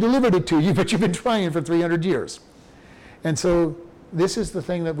God hasn't delivered it to you, but you've been trying for 300 years. And so this is the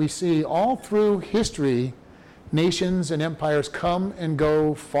thing that we see all through history. Nations and empires come and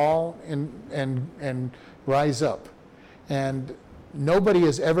go, fall and rise up. And nobody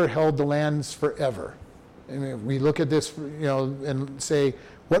has ever held the lands forever. I mean, we look at this, and say,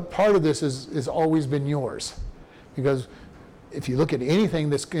 what part of this has always been yours? Because if you look at anything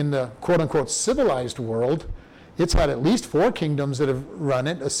that's in the quote-unquote civilized world, it's had at least 4 kingdoms that have run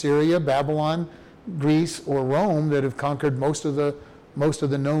it: Assyria, Babylon, Greece, or Rome, that have conquered most of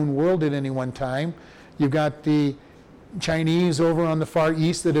the known world at any one time. You've got the Chinese over on the Far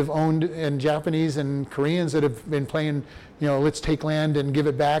East that have owned, and Japanese and Koreans that have been playing, let's take land and give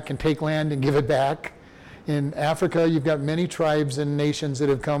it back, and take land and give it back. In Africa, you've got many tribes and nations that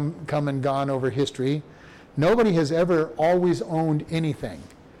have come and gone over history. Nobody has ever always owned anything.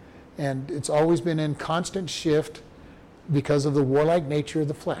 And it's always been in constant shift because of the warlike nature of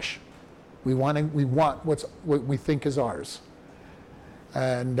the flesh. We want what we think is ours.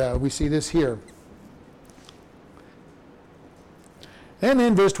 And we see this here. And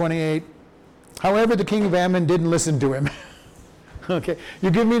then verse 28, however, the king of Ammon didn't listen to him. Okay,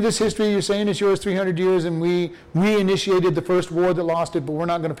 you give me this history, you're saying it's yours 300 years, and we initiated the first war that lost it, but we're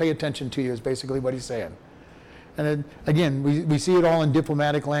not going to pay attention to you, is basically what he's saying. And then, again, we see it all in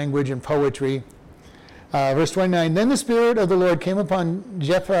diplomatic language and poetry. Verse 29, then the Spirit of the Lord came upon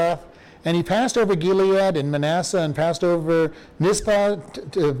Jephthah, and he passed over Gilead and Manasseh, and passed over Mizpah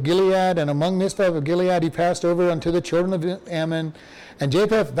to Gilead, and among Mizpah of Gilead he passed over unto the children of Ammon. And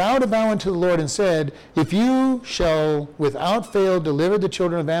Jephthah vowed a vow unto the Lord, and said, if you shall without fail deliver the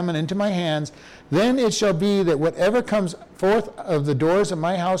children of Ammon into my hands, then it shall be that whatever comes forth of the doors of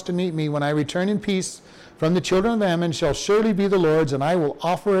my house to meet me when I return in peace from the children of Ammon shall surely be the Lord's, and I will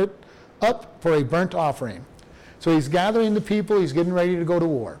offer it up for a burnt offering. So he's gathering the people, he's getting ready to go to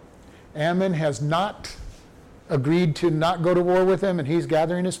war. Ammon has not agreed to not go to war with him, and he's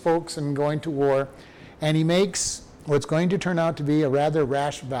gathering his folks and going to war. And he makes what's going to turn out to be a rather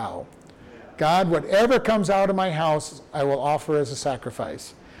rash vow. God, whatever comes out of my house, I will offer as a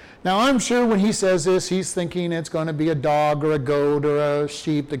sacrifice. Now, I'm sure when he says this, he's thinking it's going to be a dog or a goat or a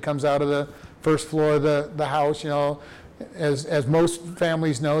sheep that comes out of the first floor of the house. You know, as most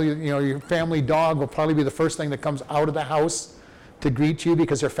families know, your family dog will probably be the first thing that comes out of the house to greet you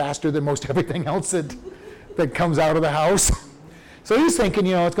because they're faster than most everything else that comes out of the house. So he's thinking,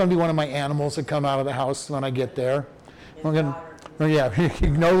 it's going to be one of my animals that come out of the house when I get there. You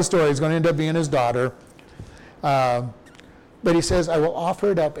know the story. It's going to end up being his daughter. But he says, I will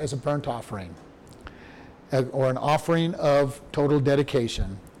offer it up as a burnt offering, or an offering of total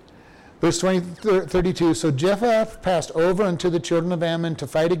dedication. Verse 32, so Jephthah passed over unto the children of Ammon to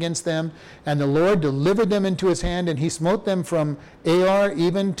fight against them, and the Lord delivered them into his hand, and he smote them from Ar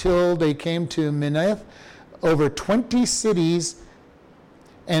even till they came to Minnith, over 20 cities,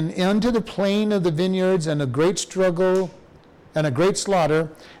 and unto the plain of the vineyards, and a great struggle and a great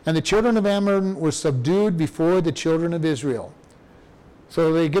slaughter, and the children of Ammon were subdued before the children of Israel.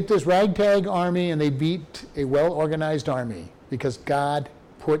 So they get this ragtag army, and they beat a well-organized army because God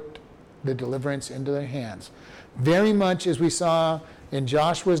put the deliverance into their hands. Very much as we saw in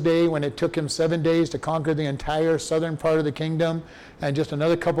Joshua's day when it took him 7 days to conquer the entire southern part of the kingdom and just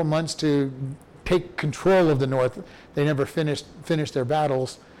another couple months to take control of the north. They never finished their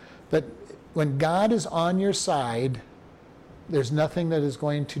battles. But when God is on your side, there's nothing that is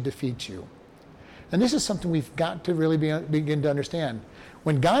going to defeat you. And this is something we've got to really begin to understand.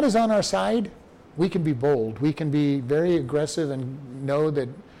 When God is on our side, we can be bold. We can be very aggressive and know that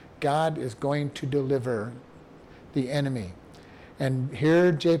God is going to deliver the enemy. And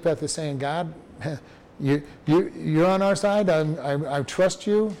here Jephthah is saying, God, you're on our side. I trust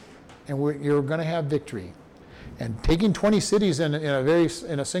you, and you're going to have victory. And taking 20 cities in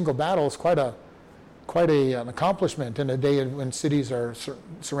a single battle is quite an accomplishment in a day when cities are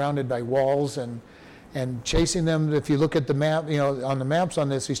surrounded by walls and chasing them. If you look at the map, on the maps on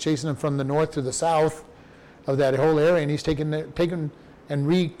this, he's chasing them from the north to the south of that whole area, and he's taken and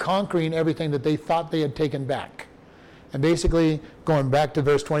reconquering everything that they thought they had taken back. And basically, going back to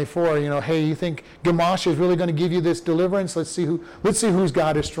verse 24, hey, you think Gamash is really going to give you this deliverance? Let's see whose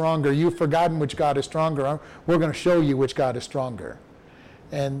God is stronger. You've forgotten which God is stronger. We're going to show you which God is stronger.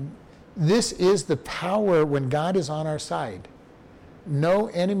 And this is the power when God is on our side. No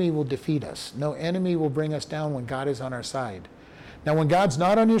enemy will defeat us. No enemy will bring us down when God is on our side. Now, when God's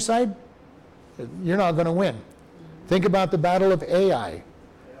not on your side, you're not going to win. Think about the Battle of Ai.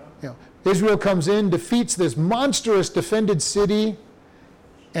 Israel comes in, defeats this monstrous defended city,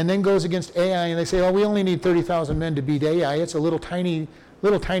 and then goes against Ai, and they say, we only need 30,000 men to beat Ai. It's a little tiny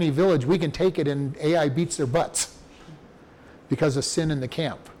village. We can take it, and Ai beats their butts because of sin in the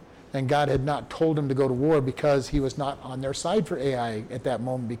camp. And God had not told them to go to war because he was not on their side for Ai at that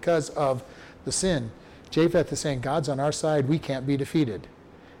moment because of the sin. Jephthah is saying, God's on our side. We can't be defeated.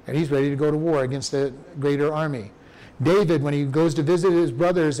 And he's ready to go to war against a greater army. David, when he goes to visit his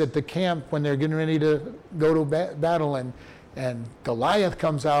brothers at the camp when they're getting ready to go to battle, and Goliath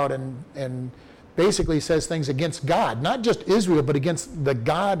comes out and basically says things against God, not just Israel, but against the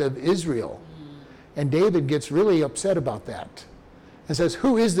God of Israel. And David gets really upset about that and says,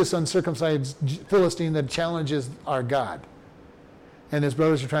 who is this uncircumcised Philistine that challenges our God? And his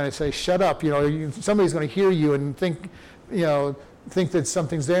brothers are trying to say, shut up, somebody's going to hear you and think that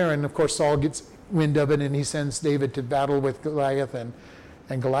something's there. And of course Saul gets wind of it, and he sends David to battle with Goliath, and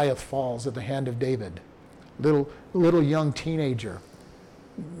Goliath falls at the hand of David. Little young teenager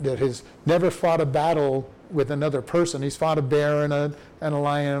that has never fought a battle with another person. He's fought a bear and a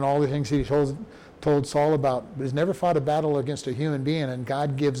lion and all the things he told Saul about, but he's never fought a battle against a human being, and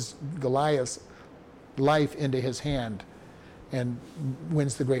God gives Goliath's life into his hand and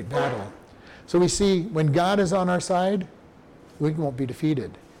wins the great battle. So we see when God is on our side, we won't be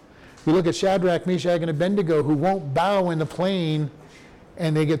defeated. We look at Shadrach, Meshach, and Abednego, who won't bow in the plain,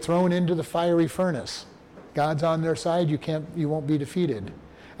 and they get thrown into the fiery furnace. God's on their side, you won't be defeated.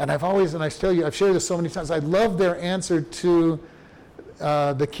 And I've shared this so many times, I love their answer to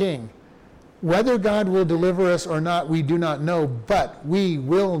the king. Whether God will deliver us or not, we do not know, but we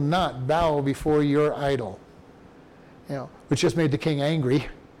will not bow before your idol. Which just made the king angry,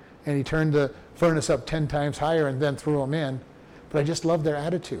 and he turned the furnace up 10 times higher and then threw them in. But I just love their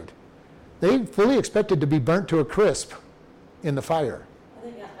attitude. They fully expected to be burnt to a crisp in the fire. I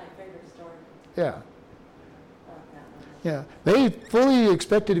think that's my favorite story. Yeah. Yeah. They fully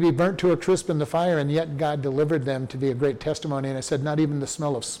expected to be burnt to a crisp in the fire, and yet God delivered them to be a great testimony. And it said not even the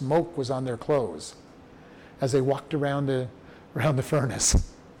smell of smoke was on their clothes as they walked around the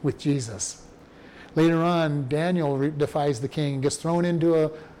furnace with Jesus. Later on, Daniel defies the king and gets thrown into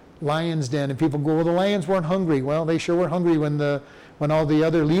a lion's den, and people go, well, the lions weren't hungry. Well, they sure were hungry when all the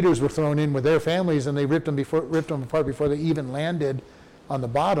other leaders were thrown in with their families, and they ripped them apart before they even landed on the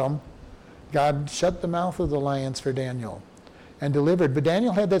bottom. God shut the mouth of the lions for Daniel and delivered. But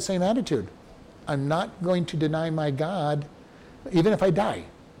Daniel had that same attitude. I'm not going to deny my God, even if I die.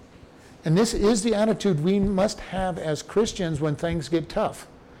 And this is the attitude we must have as Christians when things get tough.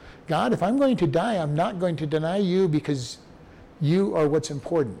 God, if I'm going to die, I'm not going to deny you because you are what's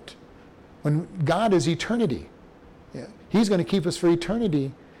important. When God is eternity, he's going to keep us for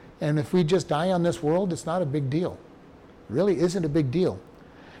eternity. And if we just die on this world, it's not a big deal. It really isn't a big deal.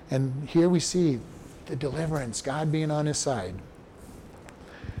 And here we see the deliverance, God being on his side.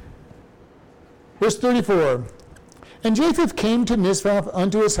 Verse 34, and Japheth came to Mizpah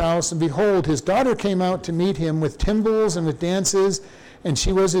unto his house, and behold, his daughter came out to meet him with timbrels and with dances, and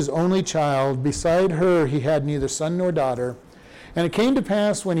she was his only child. Beside her he had neither son nor daughter. And it came to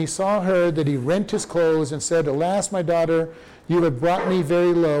pass when he saw her that he rent his clothes and said, Alas, my daughter, you have brought me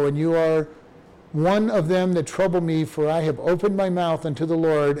very low, and you are one of them that trouble me, for I have opened my mouth unto the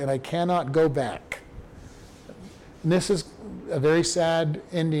Lord, and I cannot go back. And this is a very sad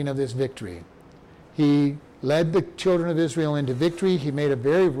ending of this victory. He led the children of Israel into victory. He made a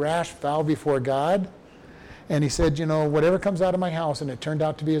very rash vow before God. And he said, whatever comes out of my house, and it turned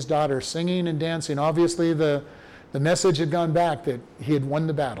out to be his daughter singing and dancing. Obviously, the message had gone back that he had won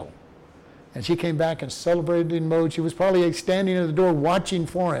the battle. And she came back in celebrating mode. She was probably standing at the door watching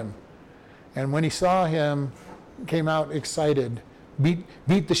for him. And when he saw him, came out excited, beat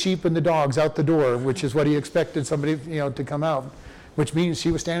the sheep and the dogs out the door, which is what he expected somebody to come out, which means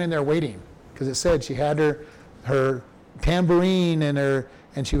she was standing there waiting, because it said she had her tambourine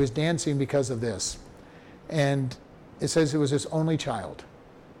and she was dancing because of this. And it says it was his only child.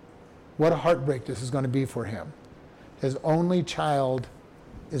 What a heartbreak this is going to be for him. His only child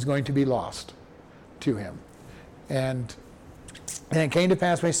is going to be lost to him. And it came to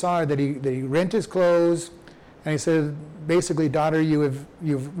pass when he saw her that he rent his clothes, and he said, basically, daughter,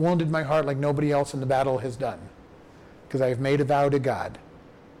 you've wounded my heart like nobody else in the battle has done, because I have made a vow to God,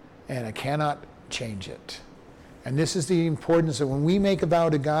 and I cannot change it. And this is the importance that when we make a vow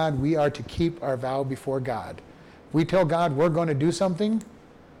to God, we are to keep our vow before God. If we tell God we're going to do something,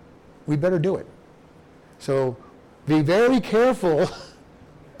 we better do it. So be very careful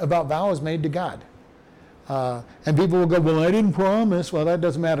about vows made to God. And people will go, well, I didn't promise. Well, that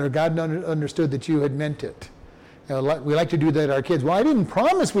doesn't matter. God understood that you had meant it. We like to do that to our kids. Well, I didn't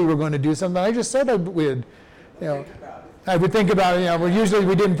promise we were going to do something. I just said I would. I would think about it. Well, usually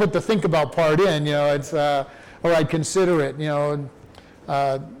we didn't put the think about part in. It's or I'd consider it.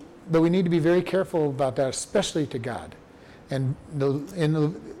 But we need to be very careful about that, especially to God. And in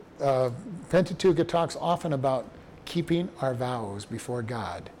the Pentateuch, it talks often about keeping our vows before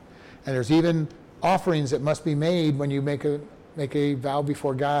God. And there's even offerings that must be made when you make a vow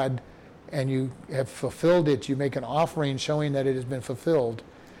before God and you have fulfilled it. You make an offering showing that it has been fulfilled.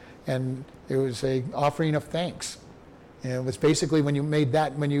 And it was an offering of thanks. And it was basically when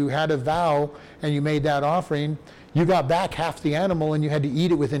you had a vow and you made that offering, you got back half the animal and you had to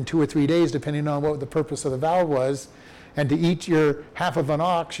eat it within 2 or 3 days, depending on what the purpose of the vow was. And to eat your half of an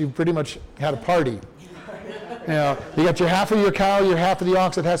ox, you pretty much had a party. You got your half of your cow, your half of the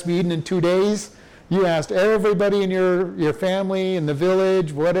ox that has to be eaten in 2 days. You asked everybody in your family, in the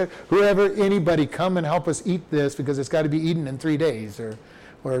village, whoever, anybody, come and help us eat this because it's got to be eaten in 3 days or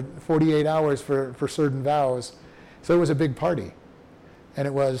 48 hours for certain vows. So it was a big party. And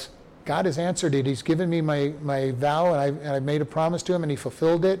it was, God has answered it. He's given me my vow, and I made a promise to him, and he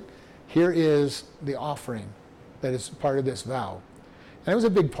fulfilled it. Here is the offering that is part of this vow. And it was a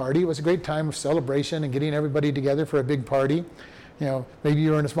big party. It was a great time of celebration and getting everybody together for a big party. Maybe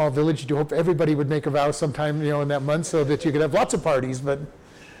you were in a small village. You hope everybody would make a vow sometime, in that month so that you could have lots of parties. But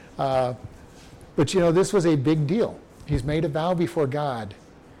this was a big deal. He's made a vow before God,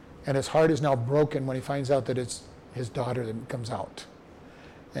 and his heart is now broken when he finds out that it's his daughter that comes out.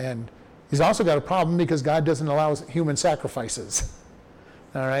 And he's also got a problem because God doesn't allow human sacrifices.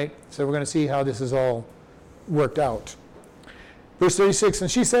 All right? So we're going to see how this is all worked out. Verse 36,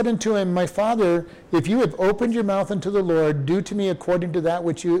 and she said unto him, My father, if you have opened your mouth unto the Lord, do to me according to that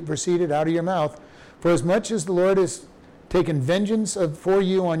which you proceeded out of your mouth. For as much as the Lord has taken vengeance for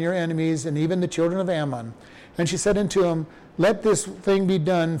you on your enemies, and even the children of Ammon. And she said unto him, Let this thing be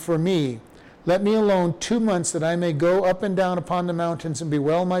done for me. Let me alone 2 months, that I may go up and down upon the mountains and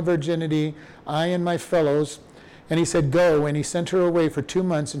bewail my virginity, I and my fellows. And he said, Go. And he sent her away for 2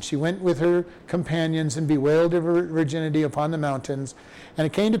 months, and she went with her companions and bewailed her virginity upon the mountains. And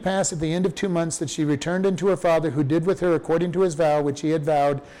it came to pass at the end of 2 months that she returned unto her father, who did with her according to his vow, which he had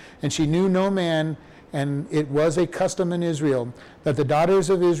vowed. And she knew no man, and it was a custom in Israel, that the daughters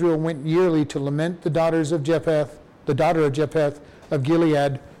of Israel went yearly to lament the daughter of Jephthah of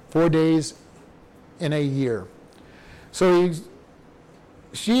Gilead 4 days in a year. So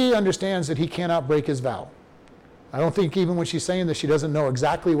she understands that he cannot break his vow. I don't think even when she's saying this, she doesn't know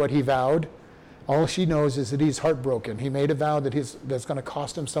exactly what he vowed. All she knows is that he's heartbroken. He made a vow that's going to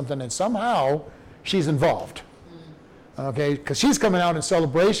cost him something, and somehow she's involved. Okay, because she's coming out in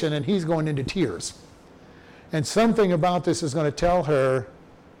celebration and he's going into tears. And something about this is going to tell her,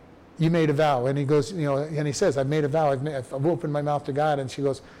 you made a vow. And he goes, and he says, I've made a vow. I've opened my mouth to God. And she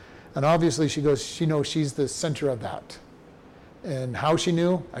goes, and obviously she knows she's the center of that. And how she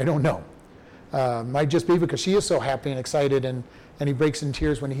knew, I don't know. Might just be because she is so happy and excited, and he breaks in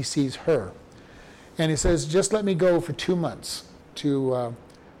tears when he sees her. And he says, just let me go for 2 months to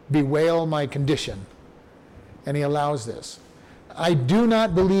bewail my condition. And he allows this. I do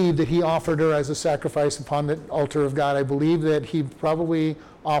not believe that he offered her as a sacrifice upon the altar of God. I believe that he probably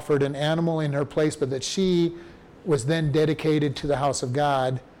offered an animal in her place, but that she was then dedicated to the house of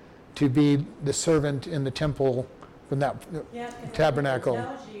God to be the servant in the temple from that tabernacle.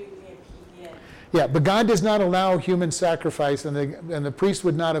 Yeah, but God does not allow human sacrifice, and the priest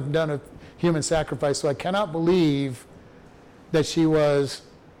would not have done a human sacrifice, so I cannot believe that she was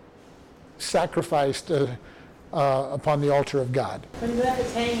sacrificed upon the altar of God. But he left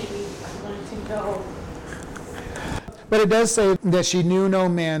it hanging, he wanted to go. But it does say that she knew no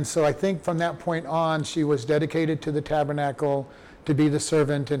man, so I think from that point on she was dedicated to the tabernacle to be the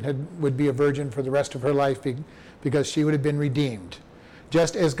servant, and would be a virgin for the rest of her life because she would have been redeemed.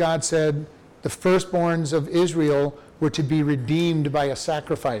 Just as God said the firstborns of Israel were to be redeemed by a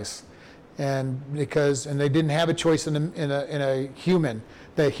sacrifice, and they didn't have a choice in a human.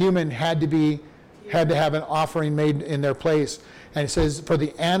 The human had to have an offering made in their place. And it says, for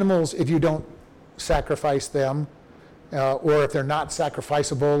the animals, if you don't sacrifice them, or if they're not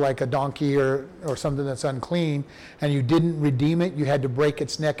sacrificable, like a donkey or something that's unclean, and you didn't redeem it, you had to break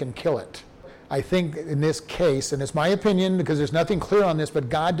its neck and kill it. I think in this case, and it's my opinion because there's nothing clear on this, but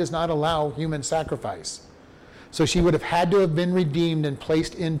God does not allow human sacrifice. So she would have had to have been redeemed and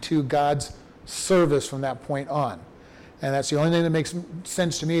placed into God's service from that point on. And that's the only thing that makes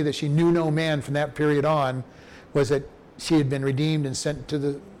sense to me, that she knew no man from that period on, was that she had been redeemed and sent to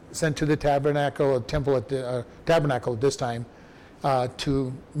the tabernacle, tabernacle at this time,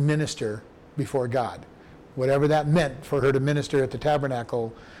 to minister before God. Whatever that meant for her to minister at the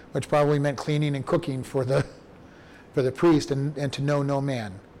tabernacle, which probably meant cleaning and cooking for the priest, and to know no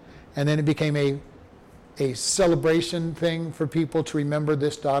man. And then it became a celebration thing for people to remember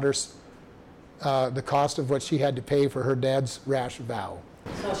this daughter's the cost of what she had to pay for her dad's rash vow.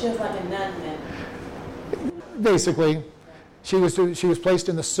 So she was like a nun then? Basically, she was placed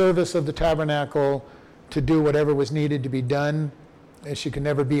in the service of the tabernacle to do whatever was needed to be done. And she could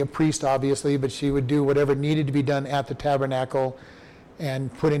never be a priest, obviously, but she would do whatever needed to be done at the tabernacle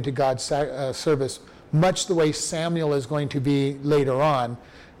and put into God's service, much the way Samuel is going to be later on,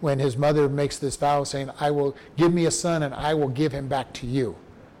 when his mother makes this vow saying, I will give me a son and I will give him back to you.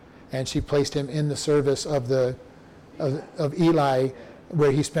 And she placed him in the service of Eli,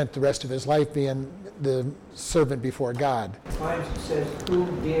 where he spent the rest of his life being the servant before God. Times it says, who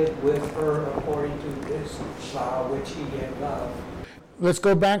did with her according to this vow which he had vowed. Let's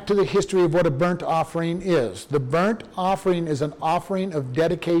go back to the history of what a burnt offering is. The burnt offering is an offering of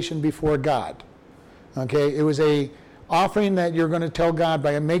dedication before God. Okay, it was a offering that you're going to tell God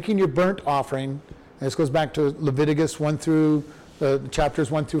by making your burnt offering. And this goes back to Leviticus 1 through chapters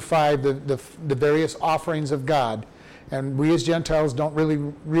 1 through 5, the various offerings of God. And we as Gentiles don't really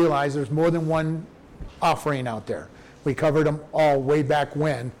realize there's more than one offering out there. We covered them all way back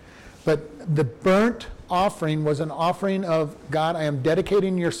when. But the burnt offering was an offering of, God, I am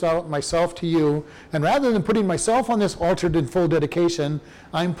dedicating myself to you. And rather than putting myself on this altar in full dedication,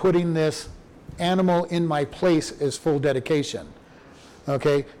 I'm putting this animal in my place as full dedication.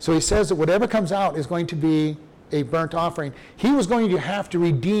 Okay? So he says that whatever comes out is going to be a burnt offering. He was going to have to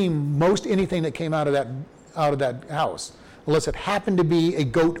redeem most anything that came out of that house, unless it happened to be a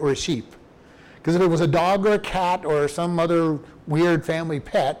goat or a sheep. Because if it was a dog or a cat or some other weird family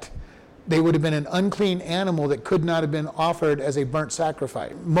pet, they would have been an unclean animal that could not have been offered as a burnt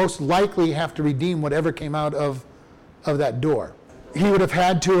sacrifice. Most likely have to redeem whatever came out of that door. He would have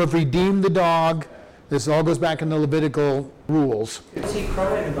had to have redeemed the dog. This all goes back in the Levitical rules. What's he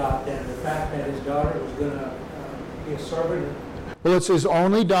crying about then? The fact that his daughter was going to be a servant? Well, it's his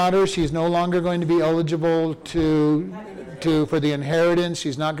only daughter. She's no longer going to be eligible for the inheritance.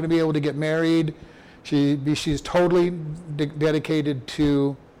 She's not going to be able to get married. She's totally dedicated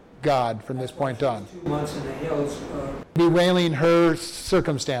to God from this point on. 2 months in the hills. Bewailing her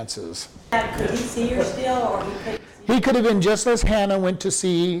circumstances. Could he see her still, or he couldn't see? He could have been just as Hannah went to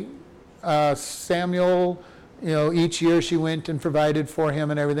see Samuel. Each year she went and provided for him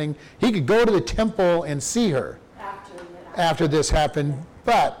and everything. He could go to the temple and see her after this happened,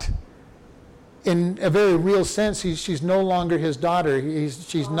 but in a very real sense, she's no longer his daughter.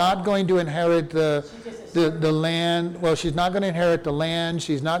 She's not going to inherit the land. Well, she's not going to inherit the land.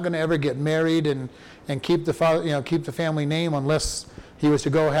 She's not going to ever get married and keep the family name unless he was to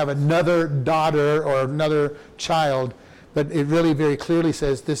go have another daughter or another child. But it really very clearly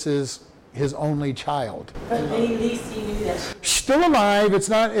says this is his only child. But at least he knew that She's still alive. It's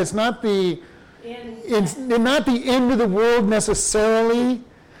not the end of the world necessarily,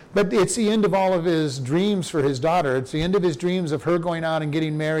 but it's the end of all of his dreams for his daughter. It's the end of his dreams of her going out and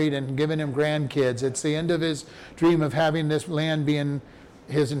getting married and giving him grandkids. It's the end of his dream of having this land being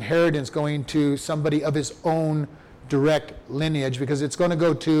his inheritance going to somebody of his own direct lineage, because it's going to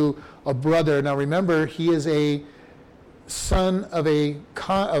go to a brother. Now remember, he is a son of a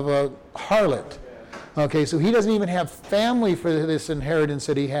harlot. Okay, so he doesn't even have family for this inheritance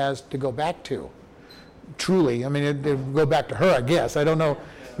that he has to go back to. Truly, I mean, it'd go back to her, I guess. I don't know.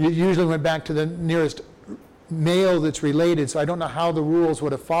 It usually went back to the nearest male that's related, so I don't know how the rules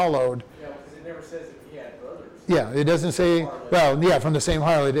would have followed. Yeah, because it never says if he had brothers. Yeah, it doesn't say, well, yeah, from the same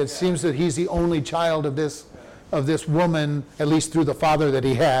harlot. It seems that he's the only child of this woman, at least through the father that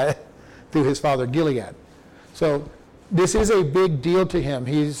he had, through his father Gilead. So this is a big deal to him.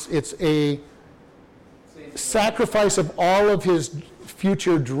 It's a sacrifice of all of his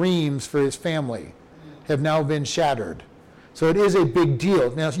future dreams for his family have now been shattered. So it is a big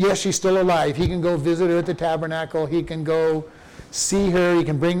deal. Now, yes, she's still alive. He can go visit her at the tabernacle. He can go see her. He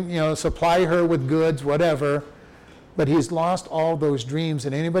can bring, supply her with goods, whatever. But he's lost all those dreams.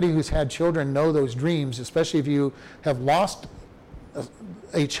 And anybody who's had children know those dreams, especially if you have lost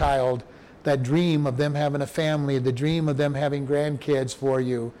a child, that dream of them having a family, the dream of them having grandkids for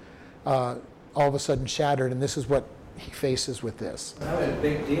you, all of a sudden shattered. And this is what he faces with this. That was a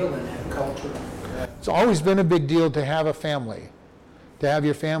big deal in that culture. It's always been a big deal to have a family, to have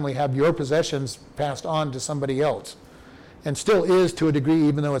your family have your possessions passed on to somebody else. And still is to a degree,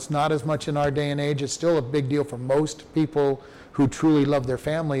 even though it's not as much in our day and age. It's still a big deal for most people who truly love their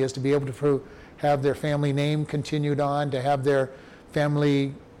family, is to be able to have their family name continued on, to have their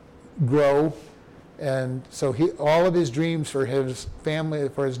family grow. And so all of his dreams for his family,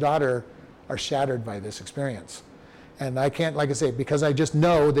 for his daughter, are shattered by this experience. And I can't, like I say, because I just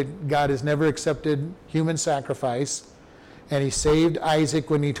know that God has never accepted human sacrifice. And he saved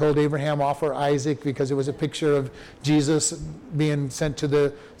Isaac when he told Abraham, offer Isaac, because it was a picture of Jesus being sent to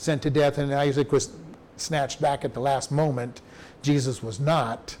death, and Isaac was snatched back at the last moment. Jesus was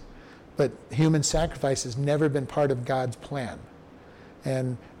not. But human sacrifice has never been part of God's plan.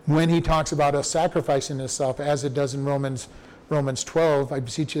 And when he talks about us sacrificing himself, as it does in Romans 12, I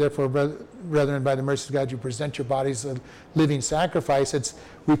beseech you therefore, brethren, by the mercy of God, you present your bodies a living sacrifice.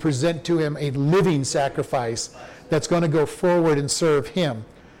 We present to him a living sacrifice that's going to go forward and serve him.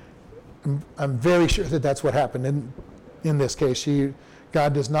 I'm very sure that that's what happened in this case.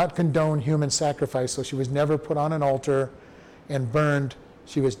 God does not condone human sacrifice, so she was never put on an altar and burned.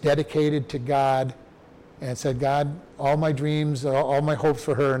 She was dedicated to God and said, God, all my dreams, all my hopes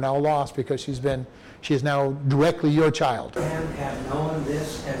for her are now lost, because she is now directly your child. Abraham had known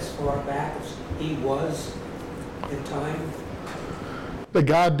this as far back as he was in time? That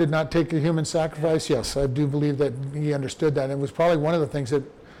God did not take a human sacrifice? Yes, I do believe that he understood that. And it was probably one of the things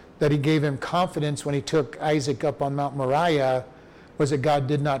that he gave him confidence when he took Isaac up on Mount Moriah, was that God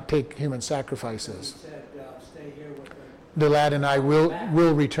did not take human sacrifices. He said, stay here with The lad and I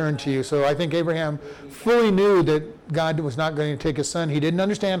will return to you. So I think Abraham fully knew that God was not going to take his son. He didn't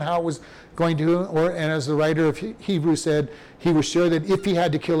understand how it was going to, and as the writer of Hebrews said, he was sure that if he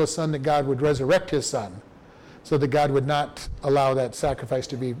had to kill a son, that God would resurrect his son, so that God would not allow that sacrifice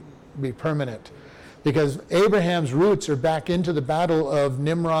to be permanent. Because Abraham's roots are back into the battle of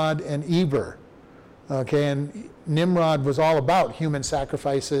Nimrod and Eber. Okay, and Nimrod was all about human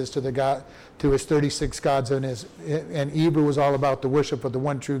sacrifices to his 36 gods, and Eber was all about the worship of the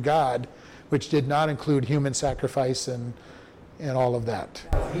one true God, which did not include human sacrifice and all of that.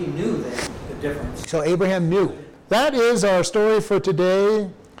 He knew that, the difference. So Abraham knew. That is our story for today.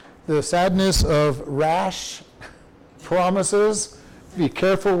 The sadness of rash promises. Be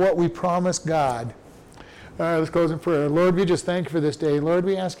careful what we promise God. All right, let's close in prayer. Lord, we just thank you for this day. Lord,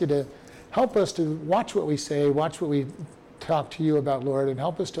 we ask you to help us to watch what we say, watch what we talk to you about, Lord, and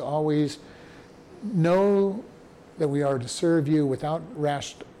help us to always know that we are to serve you without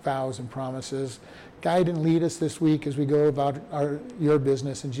rash vows and promises. Guide and lead us this week as we go about your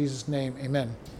business. In Jesus' name, amen.